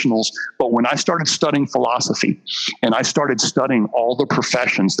professionals, but when I started studying philosophy and I started studying all the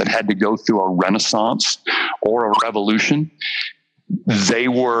professions that had to go through a renaissance or a revolution, they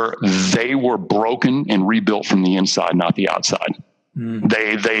were broken and rebuilt from the inside, not the outside.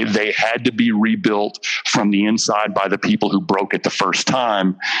 They had to be rebuilt from the inside by the people who broke it the first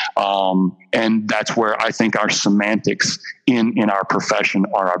time. And that's where I think our semantics in our profession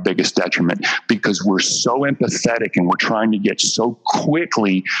are our biggest detriment, because we're so empathetic and we're trying to get so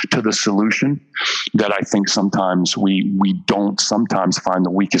quickly to the solution that I think sometimes we don't sometimes find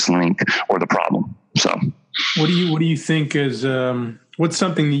the weakest link or the problem. So what do you think is, what's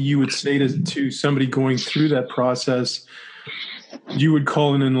something that you would say to somebody going through that process you would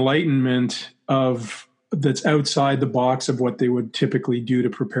call an enlightenment of that's outside the box of what they would typically do to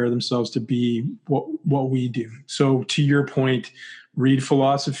prepare themselves to be what we do? So to your point, read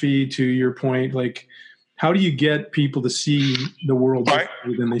philosophy. To your point, like, how do you get people to see the world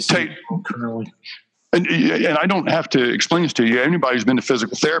differently than they see it currently? And I don't have to explain this to you. Anybody who's been to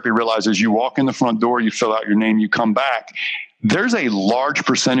physical therapy realizes you walk in the front door, you fill out your name, you come back. There's a large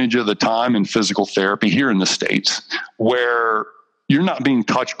percentage of the time in physical therapy here in the States where you're not being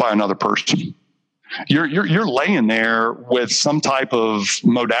touched by another person. You're laying there with some type of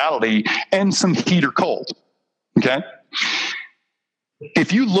modality and some heat or cold. Okay.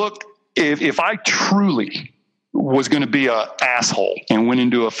 If you look, if I truly was going to be an asshole and went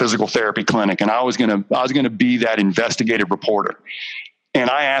into a physical therapy clinic and I was going to be that investigative reporter, and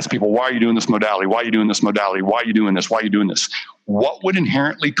I asked people, why are you doing this modality? Why are you doing this modality? Why are you doing this? Why are you doing this? What would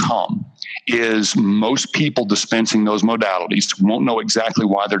inherently come is most people dispensing those modalities won't know exactly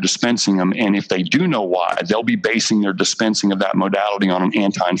why they're dispensing them. And if they do know why, they'll be basing their dispensing of that modality on an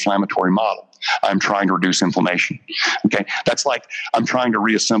anti-inflammatory model. I'm trying to reduce inflammation. Okay. That's like, I'm trying to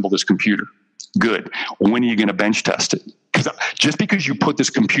reassemble this computer. Good. When are you going to bench test it? Because just because you put this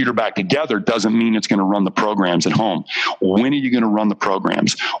computer back together doesn't mean it's going to run the programs at home. When are you going to run the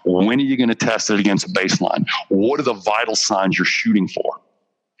programs? When are you going to test it against a baseline? What are the vital signs you're shooting for?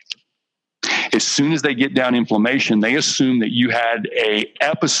 As soon as they get down inflammation, they assume that you had an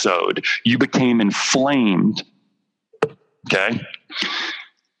episode, you became inflamed. Okay.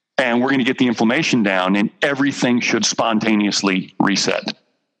 And we're going to get the inflammation down and everything should spontaneously reset.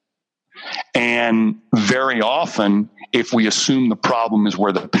 And very often, if we assume the problem is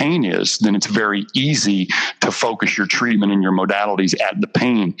where the pain is, then it's very easy to focus your treatment and your modalities at the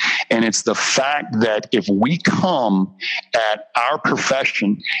pain. And it's the fact that if we come at our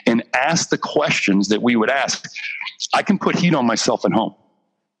profession and ask the questions that we would ask, I can put heat on myself at home.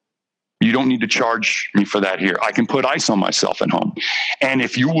 You don't need to charge me for that here. I can put ice on myself at home. And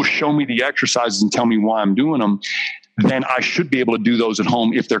if you will show me the exercises and tell me why I'm doing them, then I should be able to do those at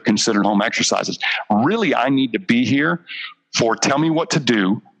home if they're considered home exercises. Really, I need to be here for tell me what to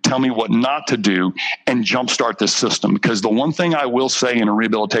do, tell me what not to do, and jumpstart this system. Because the one thing I will say in a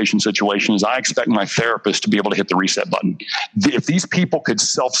rehabilitation situation is I expect my therapist to be able to hit the reset button. If these people could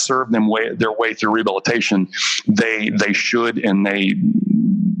self-serve their way through rehabilitation, they should, and they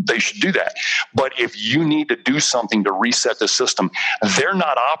should do that. But if you need to do something to reset the system, they're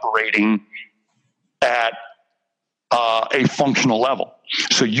not operating at a functional level.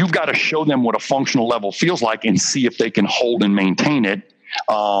 So you've got to show them what a functional level feels like and see if they can hold and maintain it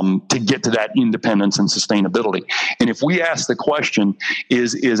to get to that independence and sustainability. And if we ask the question,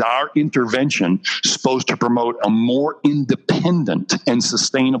 is our intervention supposed to promote a more independent and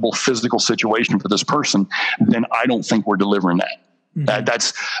sustainable physical situation for this person, then I don't think we're delivering that.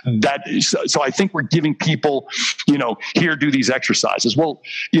 So I think we're giving people, here, do these exercises. Well,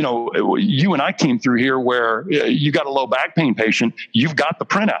 you and I came through here where you got a low back pain patient. You've got the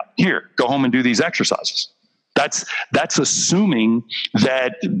printout here. Go home and do these exercises. That's assuming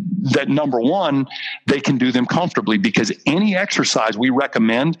that number one, they can do them comfortably, because any exercise we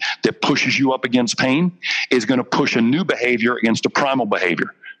recommend that pushes you up against pain is going to push a new behavior against a primal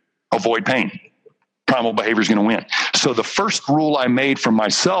behavior. Avoid pain. Primal behavior is going to win. So the first rule I made for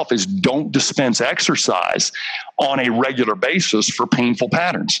myself is don't dispense exercise on a regular basis for painful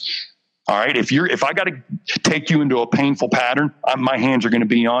patterns. All right. If I got to take you into a painful pattern, my hands are going to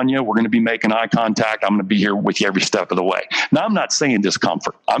be on you. We're going to be making eye contact. I'm going to be here with you every step of the way. Now, I'm not saying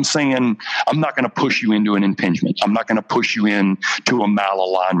discomfort. I'm saying I'm not going to push you into an impingement. I'm not going to push you into a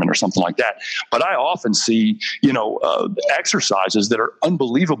malalignment or something like that. But I often see, exercises that are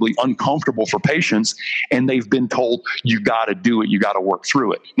unbelievably uncomfortable for patients, and they've been told, you got to do it. You got to work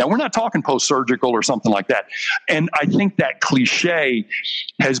through it. Now, we're not talking post-surgical or something like that. And I think that cliche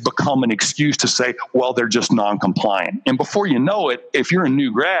has become an excuse to say, well, they're just non-compliant. And before you know it, if you're a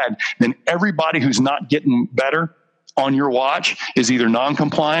new grad, then everybody who's not getting better on your watch is either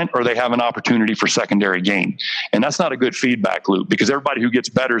non-compliant or they have an opportunity for secondary gain. And that's not a good feedback loop, because everybody who gets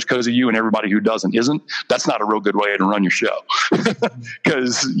better is because of you and everybody who doesn't isn't. That's not a real good way to run your show,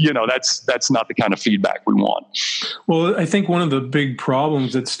 because, that's not the kind of feedback we want. Well, I think one of the big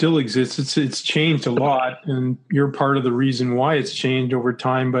problems that still exists, it's changed a lot, and you're part of the reason why it's changed over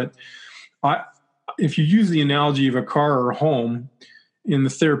time. But if you use the analogy of a car or a home, in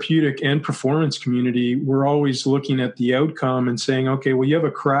the therapeutic and performance community, we're always looking at the outcome and saying, okay, well, you have a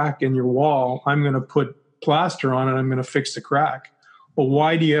crack in your wall. I'm going to put plaster on it. I'm going to fix the crack. Well,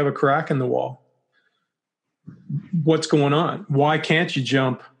 why do you have a crack in the wall? What's going on? Why can't you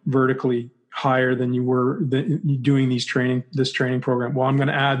jump vertically higher than you were doing this training program? Well, I'm going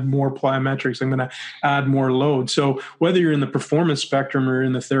to add more plyometrics. I'm going to add more load. So whether you're in the performance spectrum or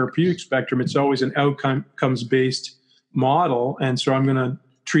in the therapeutic spectrum, it's always an outcomes-based model. And so I'm going to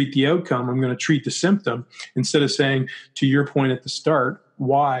treat the outcome. I'm going to treat the symptom, instead of saying, to your point at the start,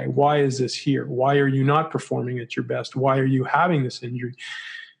 why? Why is this here? Why are you not performing at your best? Why are you having this injury?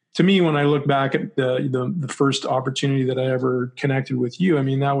 To me, when I look back at the first opportunity that I ever connected with you, I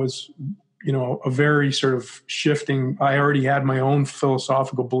mean, that was, a very sort of shifting. I already had my own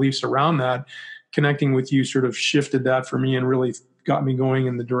philosophical beliefs around that. Connecting with you sort of shifted that for me and really got me going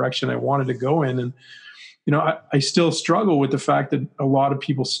in the direction I wanted to go in. And I still struggle with the fact that a lot of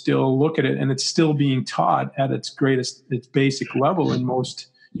people still look at it, and it's still being taught at its basic level in most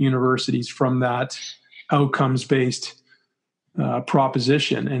universities from that outcomes-based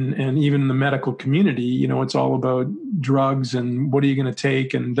proposition. And even in the medical community, it's all about drugs and what are you going to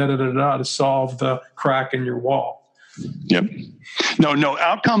take and to solve the crack in your wall. Yep. No,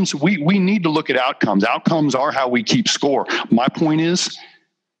 outcomes, we need to look at outcomes. Outcomes are how we keep score. My point is,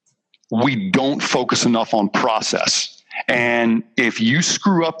 we don't focus enough on process. And if you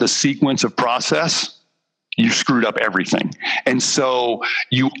screw up the sequence of process, you screwed up everything. And so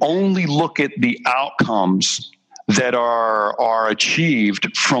you only look at the outcomes that are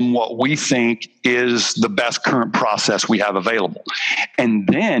achieved from what we think is the best current process we have available. And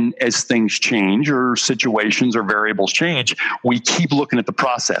then as things change or situations or variables change, we keep looking at the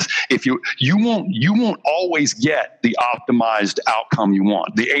process. If you won't always get the optimized outcome you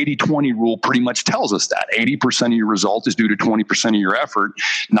want. The 80-20 rule pretty much tells us that 80% of your result is due to 20% of your effort,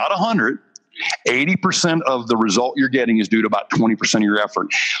 not 100. 80% of the result you're getting is due to about 20% of your effort.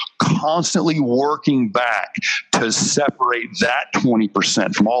 Constantly working back to separate that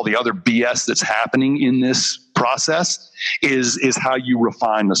 20% from all the other BS that's happening in this process is how you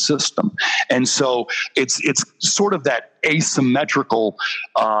refine the system. And so it's sort of that asymmetrical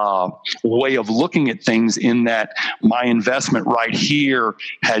way of looking at things, in that my investment right here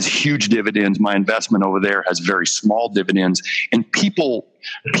has huge dividends, my investment over there has very small dividends, and people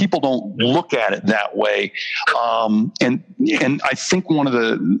don't look at it that way. And I think one of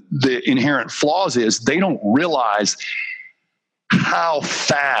the inherent flaws is they don't realize how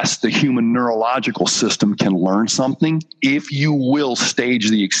fast the human neurological system can learn something if you will stage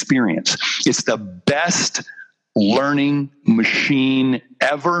the experience. It's the best learning machine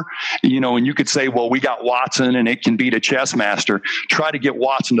ever. And you could say, well, we got Watson and it can beat a chess master. Try to get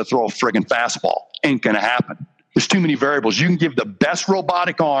Watson to throw a friggin' fastball. Ain't going to happen. There's too many variables. You can give the best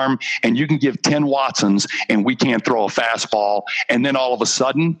robotic arm and you can give 10 Watsons and we can't throw a fastball, and then all of a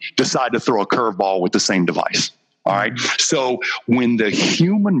sudden decide to throw a curveball with the same device. All right. So when the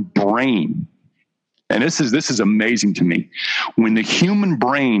human brain, and this is amazing to me, when the human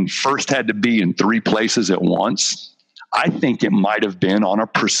brain first had to be in 3 places at once, I think it might have been on a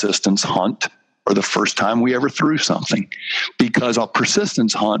persistence hunt, or the first time we ever threw something, because a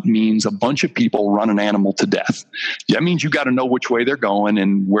persistence hunt means a bunch of people run an animal to death. That means you got to know which way they're going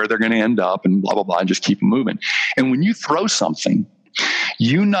and where they're going to end up and blah, blah, blah, and just keep them moving. And when you throw something,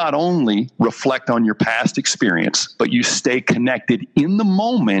 you not only reflect on your past experience, but you stay connected in the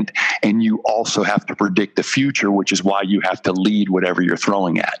moment, and you also have to predict the future, which is why you have to lead whatever you're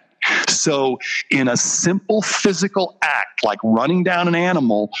throwing at. So in a simple physical act, like running down an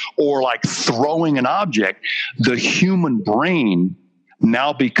animal or like throwing an object, the human brain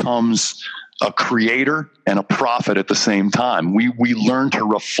now becomes a creator and a prophet at the same time. We learn to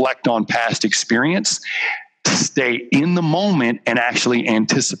reflect on past experience, stay in the moment, and actually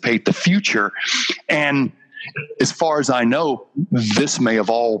anticipate the future. And as far as I know, this may have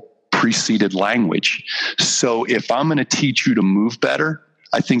all preceded language. So if I'm going to teach you to move better,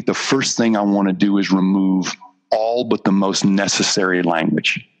 I think the first thing I want to do is remove all but the most necessary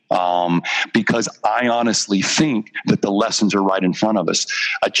language. Because I honestly think that the lessons are right in front of us.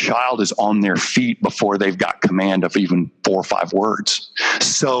 A child is on their feet before they've got command of even 4 or 5 words.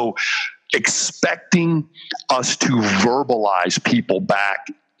 So expecting us to verbalize people back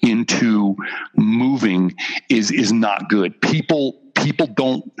into moving is not good. People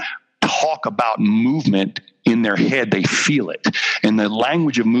don't talk about movement in their head, they feel it. And the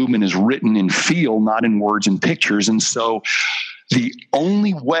language of movement is written in feel, not in words and pictures. And so the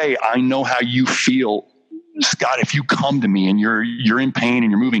only way I know how you feel, Scott, if you come to me and you're in pain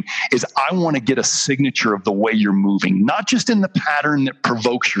and you're moving, is I want to get a signature of the way you're moving, not just in the pattern that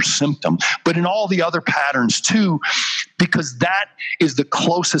provokes your symptom, but in all the other patterns too, because that is the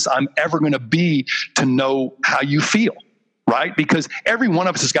closest I'm ever going to be to know how you feel. Right? Because every one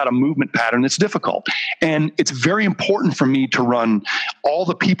of us has got a movement pattern that's difficult. And it's very important for me to run all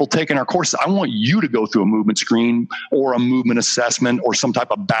the people taking our courses. I want you to go through a movement screen or a movement assessment or some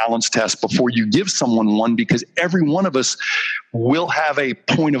type of balance test before you give someone one, because every one of us will have a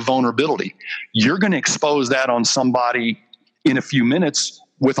point of vulnerability. You're going to expose that on somebody in a few minutes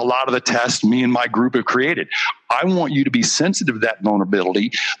with a lot of the tests me and my group have created. I want you to be sensitive to that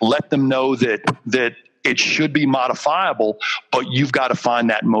vulnerability. Let them know that it should be modifiable, but you've got to find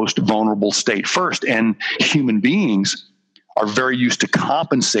that most vulnerable state first. And human beings are very used to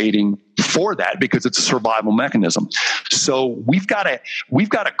compensating for that because it's a survival mechanism. So we've got to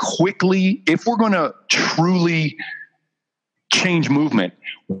quickly, if we're going to truly change movement,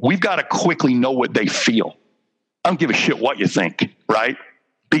 we've got to quickly know what they feel. I don't give a shit what you think, right?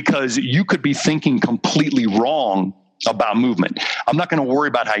 Because you could be thinking completely wrong about movement. I'm not going to worry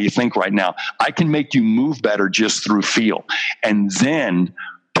about how you think right now. I can make you move better just through feel. And then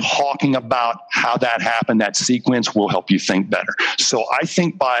talking about how that happened, that sequence, will help you think better. So I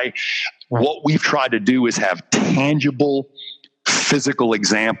think by what we've tried to do is have tangible physical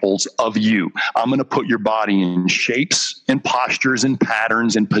examples of you. I'm going to put your body in shapes and postures and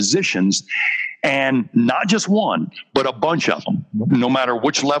patterns and positions, and not just one, but a bunch of them, no matter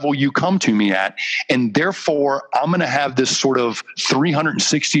which level you come to me at. And therefore, I'm going to have this sort of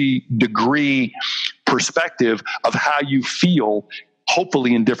 360-degree perspective of how you feel,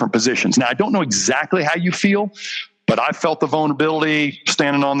 hopefully in different positions. Now, I don't know exactly how you feel, but I felt the vulnerability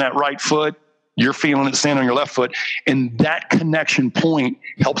standing on that right foot. You're feeling it standing on your left foot. And that connection point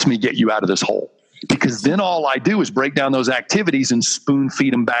helps me get you out of this hole. Because then all I do is break down those activities and spoon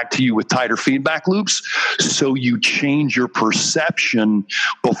feed them back to you with tighter feedback loops. So you change your perception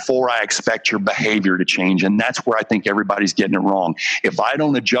before I expect your behavior to change. And that's where I think everybody's getting it wrong. If I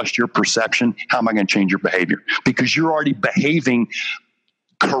don't adjust your perception, how am I going to change your behavior? Because you're already behaving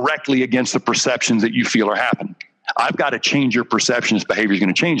correctly against the perceptions that you feel are happening. I've got to change your perceptions. Behavior is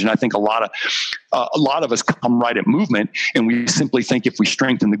going to change. And I think a lot of us come right at movement, and we simply think if we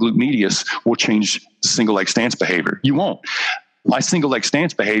strengthen the glute medius, we'll change single leg stance behavior. You won't. My single leg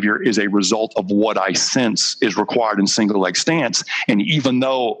stance behavior is a result of what I sense is required in single leg stance. And even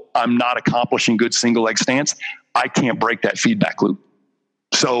though I'm not accomplishing good single leg stance, I can't break that feedback loop.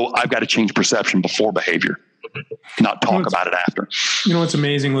 So I've got to change perception before behavior, not talk about it after. You know, what's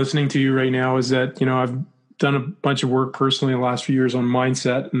amazing listening to you right now is that, I've done a bunch of work personally the last few years on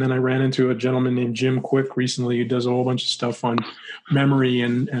mindset. And then I ran into a gentleman named Jim Quick recently who does a whole bunch of stuff on memory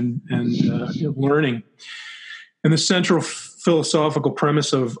and learning. And the central philosophical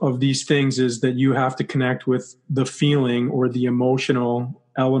premise of these things is that you have to connect with the feeling or the emotional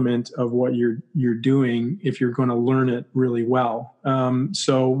element of what you're doing if you're going to learn it really well.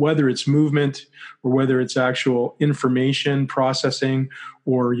 So whether it's movement or whether it's actual information processing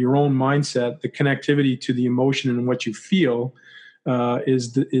or your own mindset, the connectivity to the emotion and what you feel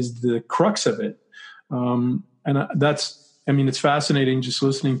is the crux of it. And it's fascinating just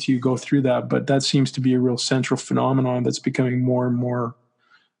listening to you go through that, but that seems to be a real central phenomenon that's becoming more and more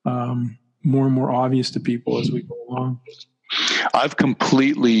obvious to people as we go along. I've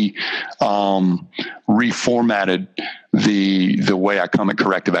completely reformatted the way I come at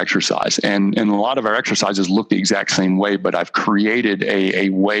corrective exercise. And a lot of our exercises look the exact same way, but I've created a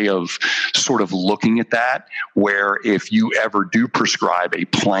way of sort of looking at that, where if you ever do prescribe a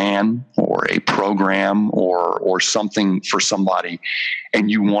plan or a program or something for somebody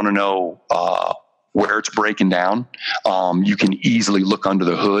and you want to know where it's breaking down, you can easily look under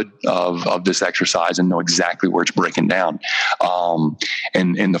the hood of this exercise and know exactly where it's breaking down.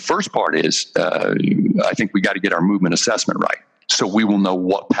 And the first part is, I think we got to get our movement assessment right, so we will know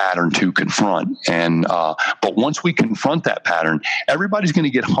what pattern to confront. And but once we confront that pattern, everybody's going to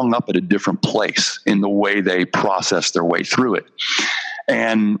get hung up at a different place in the way they process their way through it.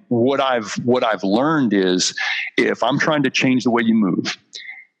 And what I've learned is, if I'm trying to change the way you move,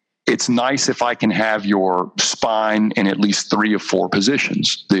 it's nice if I can have your spine in at least 3 of 4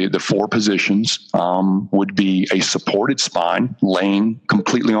 positions. The 4 positions would be a supported spine laying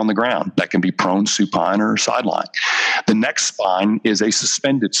completely on the ground. That can be prone, supine, or sideline. The next spine is a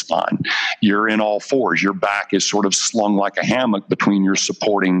suspended spine. You're in all fours. Your back is sort of slung like a hammock between your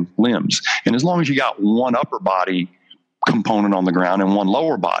supporting limbs. And as long as you got one upper body component on the ground and one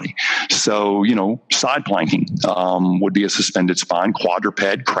lower body. So, side planking would be a suspended spine,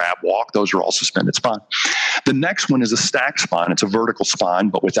 quadruped, crab walk. Those are all suspended spine. The next one is a stacked spine. It's a vertical spine,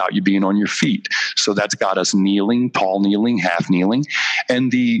 but without you being on your feet. So that's got us kneeling, tall kneeling, half kneeling.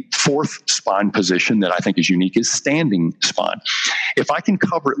 And the 4th spine position that I think is unique is standing spine. If I can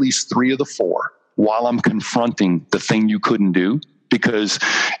cover at least 3 of the 4 while I'm confronting the thing you couldn't do, because,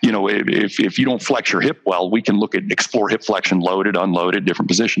 if you don't flex your hip well, we can look at explore hip flexion, loaded, unloaded, different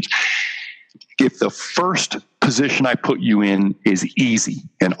positions. If the first position I put you in is easy,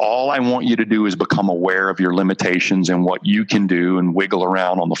 and all I want you to do is become aware of your limitations and what you can do and wiggle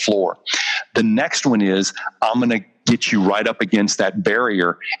around on the floor, the next one is I'm going to get you right up against that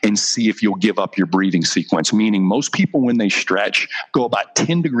barrier and see if you'll give up your breathing sequence. Meaning most people, when they stretch, go about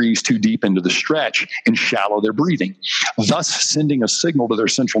 10 degrees too deep into the stretch and shallow their breathing, thus sending a signal to their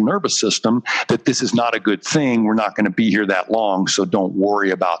central nervous system that this is not a good thing. We're not going to be here that long, so don't worry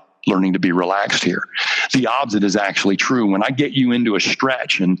about learning to be relaxed here. The opposite is actually true. When I get you into a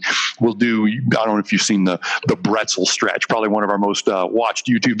stretch, and we'll do, I don't know if you've seen the Bretzel stretch, probably one of our most watched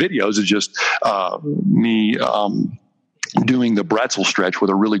YouTube videos is just me doing the Bretzel stretch with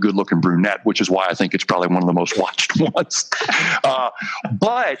a really good looking brunette, which is why I think it's probably one of the most watched ones.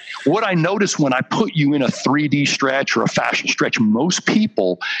 But what I notice when I put you in a 3D stretch or a fascia stretch, most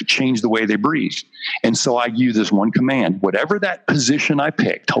people change the way they breathe. And so I use this one command: whatever that position I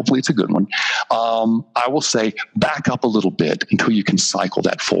picked, hopefully it's a good one, I will say, back up a little bit until you can cycle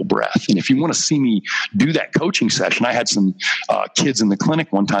that full breath. And if you want to see me do that coaching session, I had some kids in the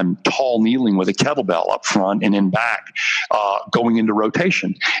clinic one time, tall kneeling with a kettlebell up front and in back, going into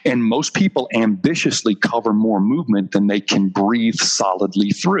rotation. And most people ambitiously cover more movement than they can breathe solidly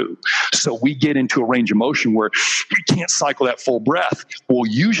through. So we get into a range of motion where we can't cycle that full breath. Well,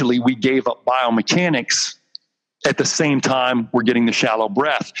 usually we gave up biomechanics At the same time, we're getting the shallow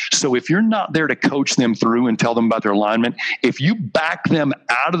breath. So if you're not there to coach them through and tell them about their alignment, if you back them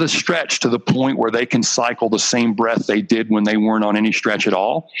out of the stretch to the point where they can cycle the same breath they did when they weren't on any stretch at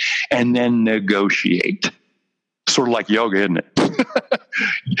all, and then negotiate, sort of like yoga, isn't it?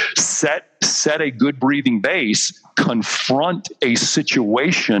 set a good breathing base, confront a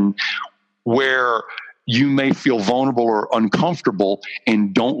situation where you may feel vulnerable or uncomfortable,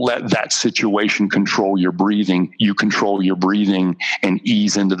 and don't let that situation control your breathing. You control your breathing and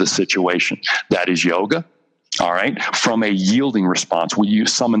ease into the situation. That is yoga. All right. From a yielding response, we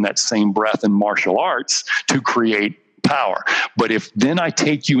summon that same breath in martial arts to create power. But if then I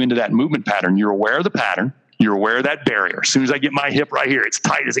take you into that movement pattern, you're aware of the pattern. You're aware of that barrier. As soon as I get my hip right here, it's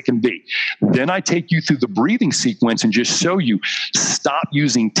tight as it can be. Then I take you through the breathing sequence and just show you, stop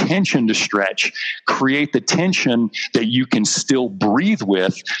using tension to stretch, create the tension that you can still breathe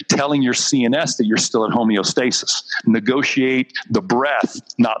with, telling your CNS that you're still at homeostasis. Negotiate the breath,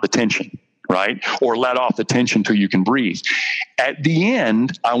 not the tension, right? Or let off the tension till you can breathe. At the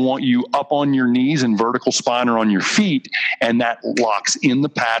end, I want you up on your knees in vertical spine or on your feet, and that locks in the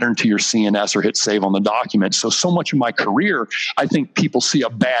pattern to your CNS or hit save on the document. So much of my career, I think people see a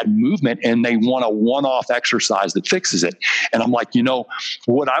bad movement and they want a one-off exercise that fixes it. And I'm like,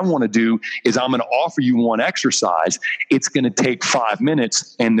 what I want to do is I'm going to offer you one exercise. It's going to take 5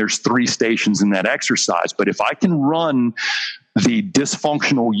 minutes, and there's 3 stations in that exercise. But if I can run the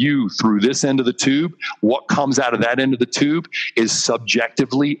dysfunctional you through this end of the tube, what comes out of that end of the tube is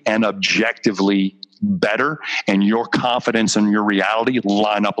subjectively and objectively better, and your confidence and your reality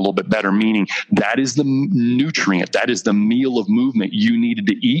line up a little bit better, meaning that is the nutrient, that is the meal of movement you needed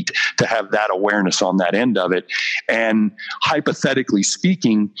to eat to have that awareness on that end of it. And hypothetically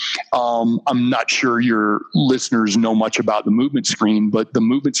speaking, I'm not sure your listeners know much about the movement screen, but the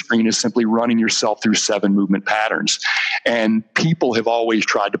movement screen is simply running yourself through 7 movement patterns. And people have always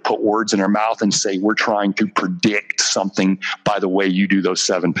tried to put words in their mouth and say, we're trying to predict something by the way you do those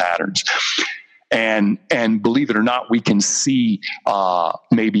 7 patterns. And believe it or not, we can see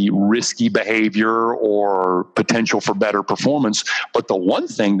maybe risky behavior or potential for better performance. But the one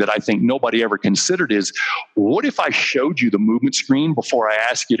thing that I think nobody ever considered is, what if I showed you the movement screen before I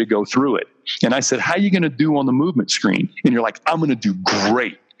asked you to go through it? And I said, how are you going to do on the movement screen? And you're like, I'm going to do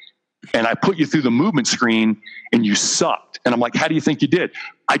great. And I put you through the movement screen and you sucked. And I'm like, how do you think you did?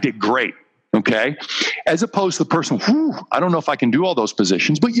 I did great. Okay. As opposed to the person, I don't know if I can do all those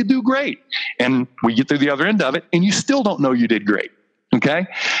positions, but you do great. And we get through the other end of it and you still don't know you did great. Okay.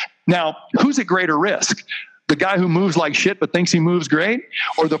 Now, who's at greater risk? The guy who moves like shit but thinks he moves great,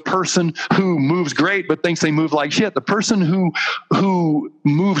 or the person who moves great but thinks they move like shit? The person who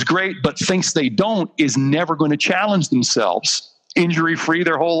moves great but thinks they don't is never going to challenge themselves injury-free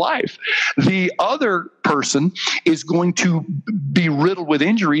their whole life. The other person is going to be riddled with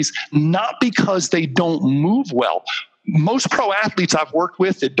injuries, not because they don't move well. Most pro athletes I've worked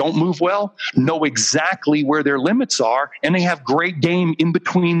with that don't move well know exactly where their limits are, and they have great game in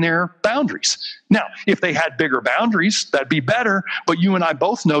between their boundaries. Now, if they had bigger boundaries, that'd be better, but you and I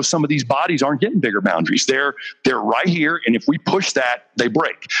both know some of these bodies aren't getting bigger boundaries. They're right here, and if we push that, they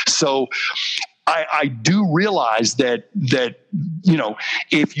break. So I do realize that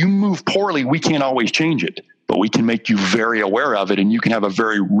if you move poorly, we can't always change it, but we can make you very aware of it, and you can have a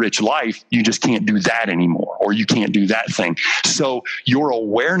very rich life. You just can't do that anymore, or you can't do that thing. So your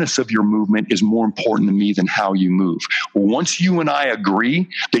awareness of your movement is more important to me than how you move. Once you and I agree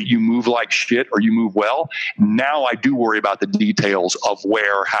that you move like shit or you move well, now I do worry about the details of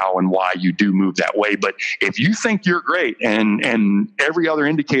where, how, and why you do move that way. But if you think you're great and every other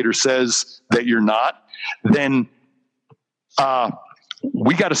indicator says that you're not, then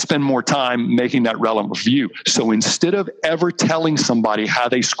we got to spend more time making that relevant for you. So instead of ever telling somebody how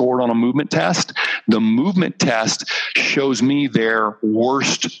they scored on a movement test, the movement test shows me their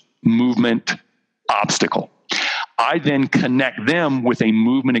worst movement obstacle. I then connect them with a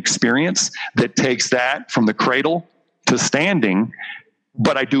movement experience that takes that from the cradle to standing,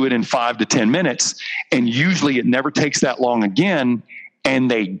 but I do it in 5 to 10 minutes. And usually it never takes that long again, and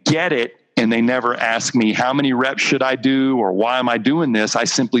they get it. And they never ask me, how many reps should I do, or why am I doing this? I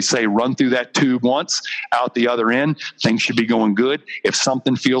simply say, run through that tube once, out the other end. Things should be going good. If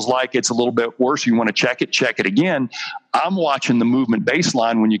something feels like it's a little bit worse, you want to check it again. I'm watching the movement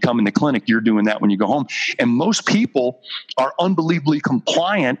baseline when you come in the clinic. You're doing that when you go home. And most people are unbelievably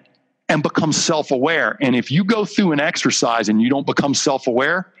compliant and become self-aware. And if you go through an exercise and you don't become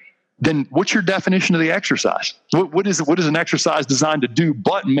self-aware, then what's your definition of the exercise? What is an exercise designed to do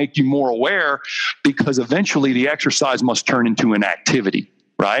but make you more aware? Because eventually the exercise must turn into an activity,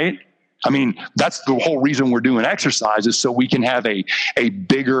 right? I mean, that's the whole reason we're doing exercise, is so we can have a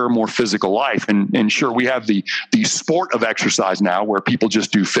bigger, more physical life. And sure, we have the sport of exercise now where people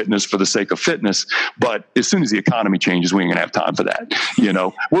just do fitness for the sake of fitness. But as soon as the economy changes, we ain't gonna have time for that.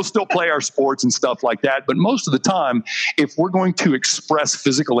 We'll still play our sports and stuff like that. But most of the time, if we're going to express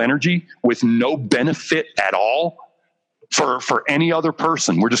physical energy with no benefit at all for any other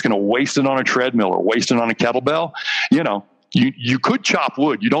person, we're just going to waste it on a treadmill or waste it on a kettlebell. You could chop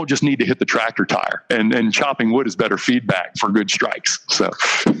wood. You don't just need to hit the tractor tire, and chopping wood is better feedback for good strikes. So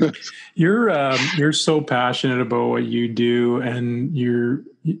you're so passionate about what you do, and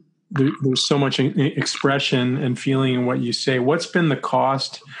there's so much expression and feeling in what you say. What's been the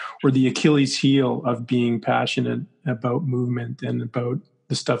cost or the Achilles heel of being passionate about movement and about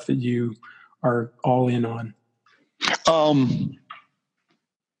the stuff that you are all in on?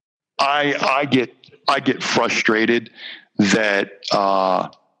 I get frustrated that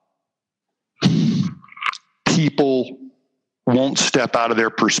people won't step out of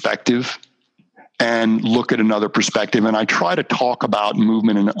their perspective and look at another perspective. And I try to talk about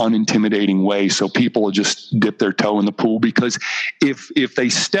movement in an unintimidating way so people will just dip their toe in the pool, because if they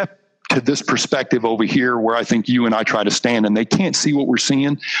step to this perspective over here where I think you and I try to stand and they can't see what we're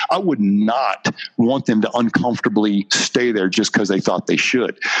seeing, I would not want them to uncomfortably stay there just because they thought they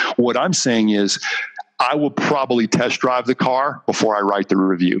should. What I'm saying is I will probably test drive the car before I write the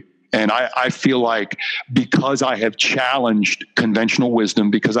review. And I feel like because I have challenged conventional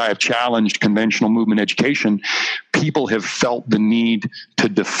wisdom, because I have challenged conventional movement education, people have felt the need to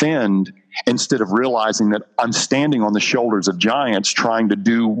defend instead of realizing that I'm standing on the shoulders of giants trying to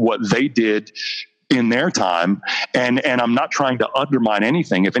do what they did in their time. And I'm not trying to undermine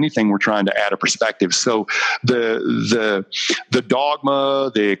anything. If anything, we're trying to add a perspective. So the dogma,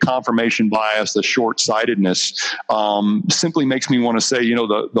 the confirmation bias, the short-sightedness, simply makes me want to say,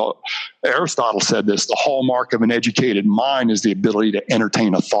 the Aristotle said this: the hallmark of an educated mind is the ability to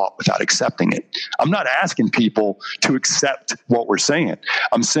entertain a thought without accepting it. I'm not asking people to accept what we're saying.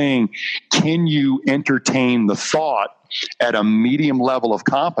 I'm saying, can you entertain the thought at a medium level of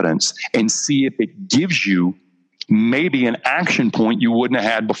competence and see if it gives you maybe an action point you wouldn't have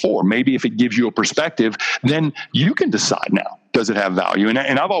had before? Maybe if it gives you a perspective, then you can decide now, does it have value? And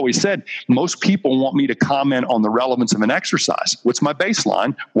I've always said, most people want me to comment on the relevance of an exercise. What's my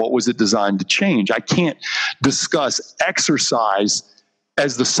baseline? What was it designed to change? I can't discuss exercise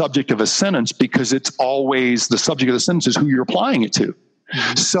as the subject of a sentence, because it's always the subject of the sentence is who you're applying it to.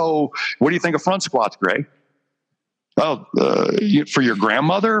 Mm-hmm. So what do you think of front squats, Greg? Well, for your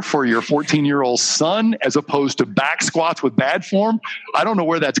grandmother, for your 14-year-old son, as opposed to back squats with bad form? I don't know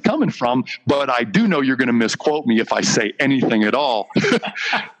where that's coming from, but I do know you're going to misquote me if I say anything at all.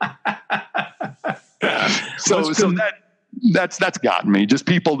 That's gotten me. Just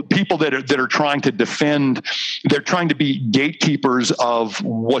people that are trying to defend, they're trying to be gatekeepers of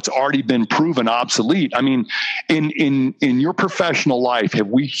what's already been proven obsolete. I mean, in your professional life, have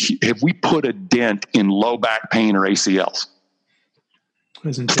we put a dent in low back pain or ACLs?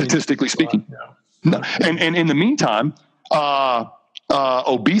 Statistically speaking, no. And in the meantime,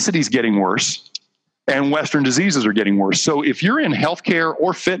 obesity is getting worse, and Western diseases are getting worse. So if you're in healthcare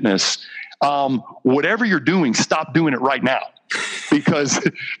or fitness, whatever you're doing, stop doing it right now. Because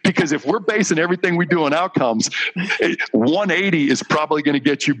if we're basing everything we do on outcomes, 180 is probably going to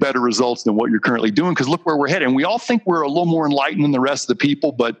get you better results than what you're currently doing. Because look where we're headed. And we all think we're a little more enlightened than the rest of the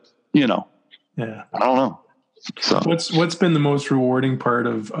people, but I don't know. So what's been the most rewarding part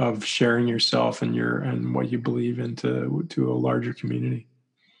of sharing yourself and what you believe into to a larger community?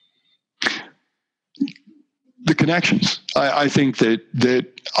 The connections. I think that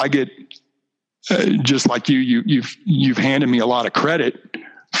I get. Just like you've handed me a lot of credit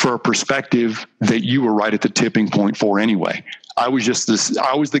for a perspective that you were right at the tipping point for anyway. I was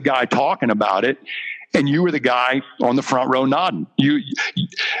the guy talking about it, and you were the guy on the front row nodding.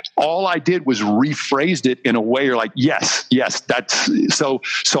 All I did was rephrased it in a way you're like, yes, that's so.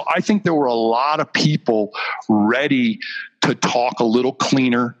 So I think there were a lot of people ready to talk a little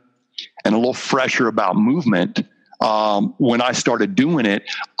cleaner and a little fresher about movement. When I started doing it,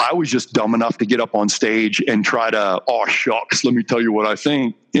 I was just dumb enough to get up on stage and try to, oh shucks, let me tell you what I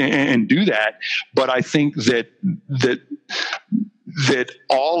think, and do that. But I think that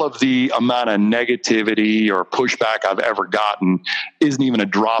all of the amount of negativity or pushback I've ever gotten isn't even a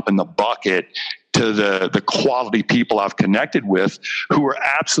drop in the bucket to the quality people I've connected with, who are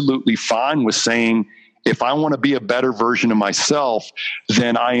absolutely fine with saying, if I want to be a better version of myself,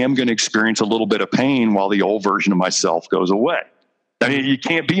 then I am going to experience a little bit of pain while the old version of myself goes away. I mean, you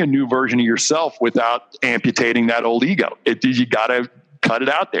can't be a new version of yourself without amputating that old ego. You got to cut it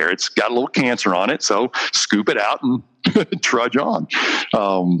out there. It's got a little cancer on it, so scoop it out and trudge on.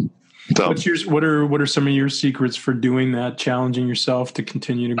 So what are some of your secrets for doing that, challenging yourself to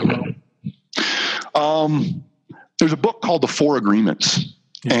continue to grow? There's a book called The Four Agreements.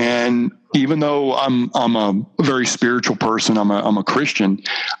 Yeah. And even though I'm a very spiritual person, I'm a Christian,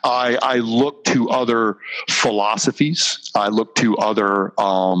 I look to other philosophies. I look to other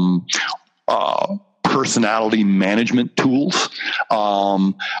personality management tools.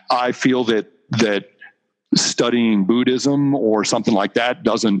 I feel that studying Buddhism or something like that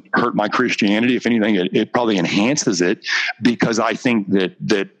doesn't hurt my Christianity. If anything, it probably enhances it, because I think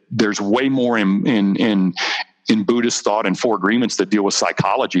that there's way more in Buddhist thought and Four Agreements that deal with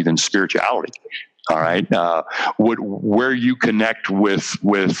psychology than spirituality. All right. Where you connect with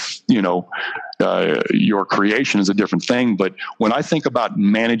your creation is a different thing. But when I think about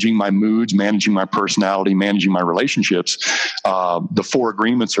managing my moods, managing my personality, managing my relationships, the Four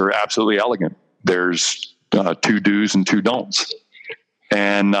Agreements are absolutely elegant. There's 2 do's and 2 don'ts.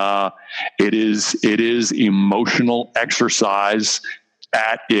 And it is emotional exercise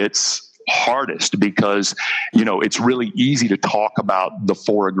at its hardest, because it's really easy to talk about the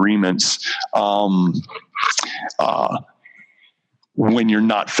Four Agreements when you're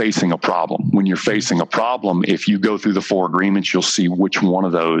not facing a problem. When you're facing a problem, if you go through the Four Agreements, you'll see which one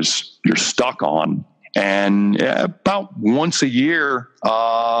of those you're stuck on. And about once a year,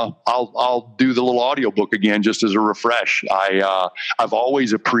 I'll do the little audiobook again, just as a refresh. I've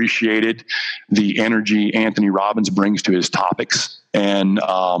always appreciated the energy Anthony Robbins brings to his topics. And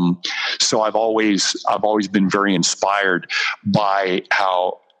so I've always been very inspired by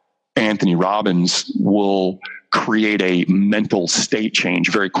how Anthony Robbins will create a mental state change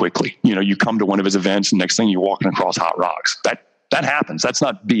very quickly. You come to one of his events and next thing you're walking across hot rocks. That happens. That's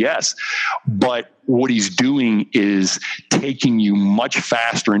not BS. But what he's doing is taking you much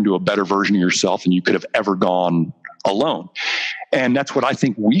faster into a better version of yourself than you could have ever gone alone. And that's what I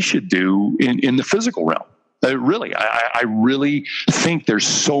think we should do in the physical realm. Really, I really think there's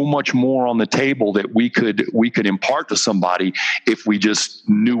so much more on the table that we could impart to somebody if we just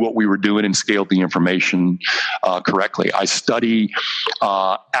knew what we were doing and scaled the information correctly. I study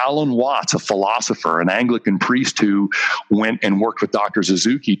Alan Watts, a philosopher, an Anglican priest who went and worked with Dr.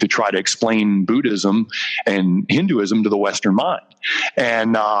 Suzuki to try to explain Buddhism and Hinduism to the Western mind.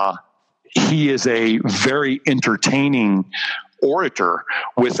 And he is a very entertaining orator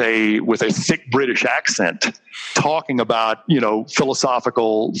with a thick British accent, talking about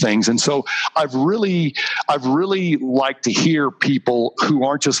philosophical things. And so I've really liked to hear people who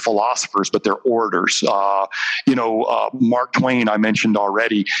aren't just philosophers, but they're orators. Mark Twain I mentioned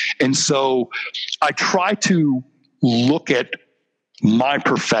already, and so I try to look at my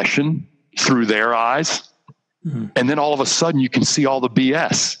profession through their eyes. Mm-hmm. And then all of a sudden you can see all the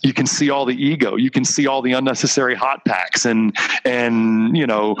BS. You can see all the ego. You can see all the unnecessary hot packs. And I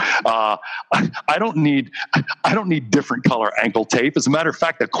don't need different color ankle tape. As a matter of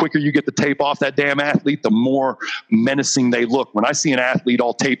fact, the quicker you get the tape off that damn athlete, the more menacing they look. When I see an athlete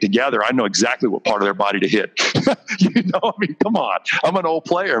all taped together, I know exactly what part of their body to hit. Come on. I'm an old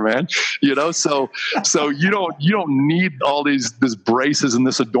player, man. So you don't need all this braces and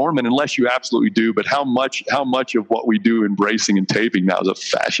this adornment unless you absolutely do. But how much of what we do in bracing and taping now is a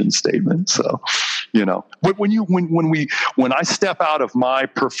fashion statement. So, when I step out of my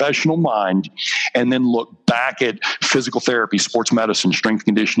professional mind and then look back at physical therapy, sports medicine, strength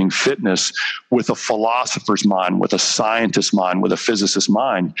conditioning, fitness with a philosopher's mind, with a scientist's mind, with a physicist's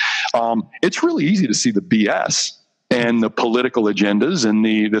mind, it's really easy to see the BS and the political agendas and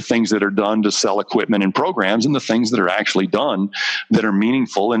the things that are done to sell equipment and programs, and the things that are actually done that are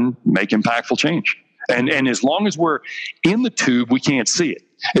meaningful and make impactful change. And as long as we're in the tube, we can't see it.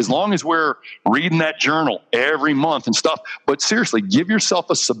 As long as we're reading that journal every month and stuff. But seriously, give yourself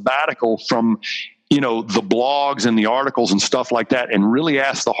a sabbatical from, the blogs and the articles and stuff like that, and really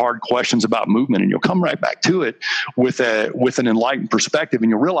ask the hard questions about movement. And you'll come right back to it with an enlightened perspective. And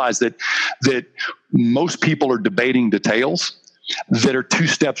you'll realize that most people are debating details that are 2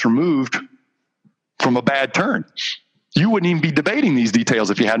 steps removed from a bad turn. You wouldn't even be debating these details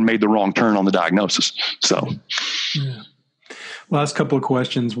if you hadn't made the wrong turn on the diagnosis. So, yeah. Last couple of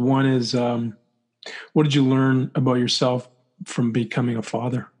questions. One is, what did you learn about yourself from becoming a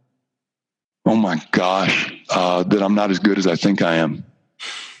father? Oh my gosh, that I'm not as good as I think I am.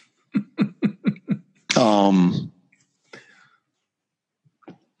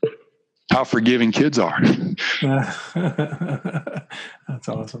 How forgiving kids are. That's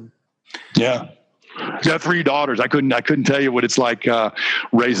awesome. Yeah. I got 3 daughters. I couldn't tell you what it's like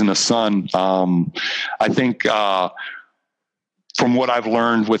raising a son. I think from what I've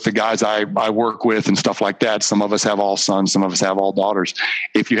learned with the guys I work with and stuff like that, some of us have all sons, some of us have all daughters.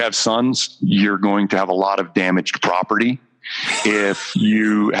 If you have sons, you're going to have a lot of damaged property. If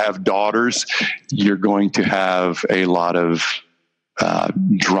you have daughters, you're going to have a lot of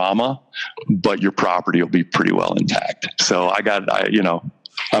drama, but your property will be pretty well intact. So I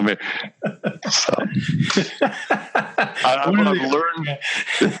mean, so what I've learned.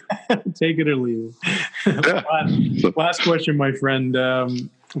 Take it or leave it. Last question, my friend.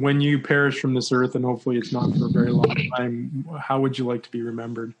 When you perish from this earth, and hopefully it's not for a very long time, how would you like to be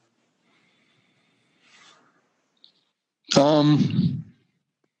remembered?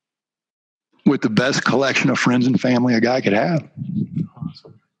 With the best collection of friends and family a guy could have.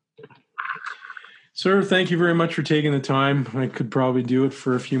 Awesome. Sir, thank you very much for taking the time. I could probably do it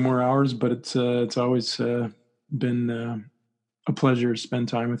for a few more hours, but it's always been a pleasure to spend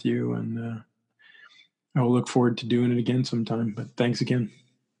time with you, and I will look forward to doing it again sometime. But thanks again.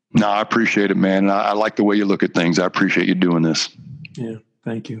 No, I appreciate it, man. I like the way you look at things. I appreciate you doing this. Yeah,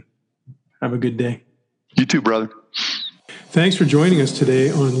 thank you. Have a good day. You too, brother. Thanks for joining us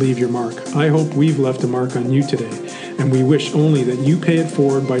today on Leave Your Mark. I hope we've left a mark on you today, and we wish only that you pay it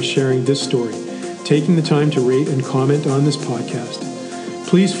forward by sharing this story, taking the time to rate and comment on this podcast.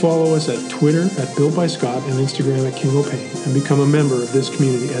 Please follow us at Twitter at Built by Scott and Instagram at King O'Pain, and become a member of this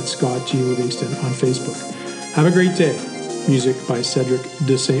community at Scott G. Livingston on Facebook. Have a great day. Music by Cedric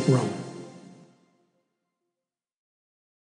de Saint Rome.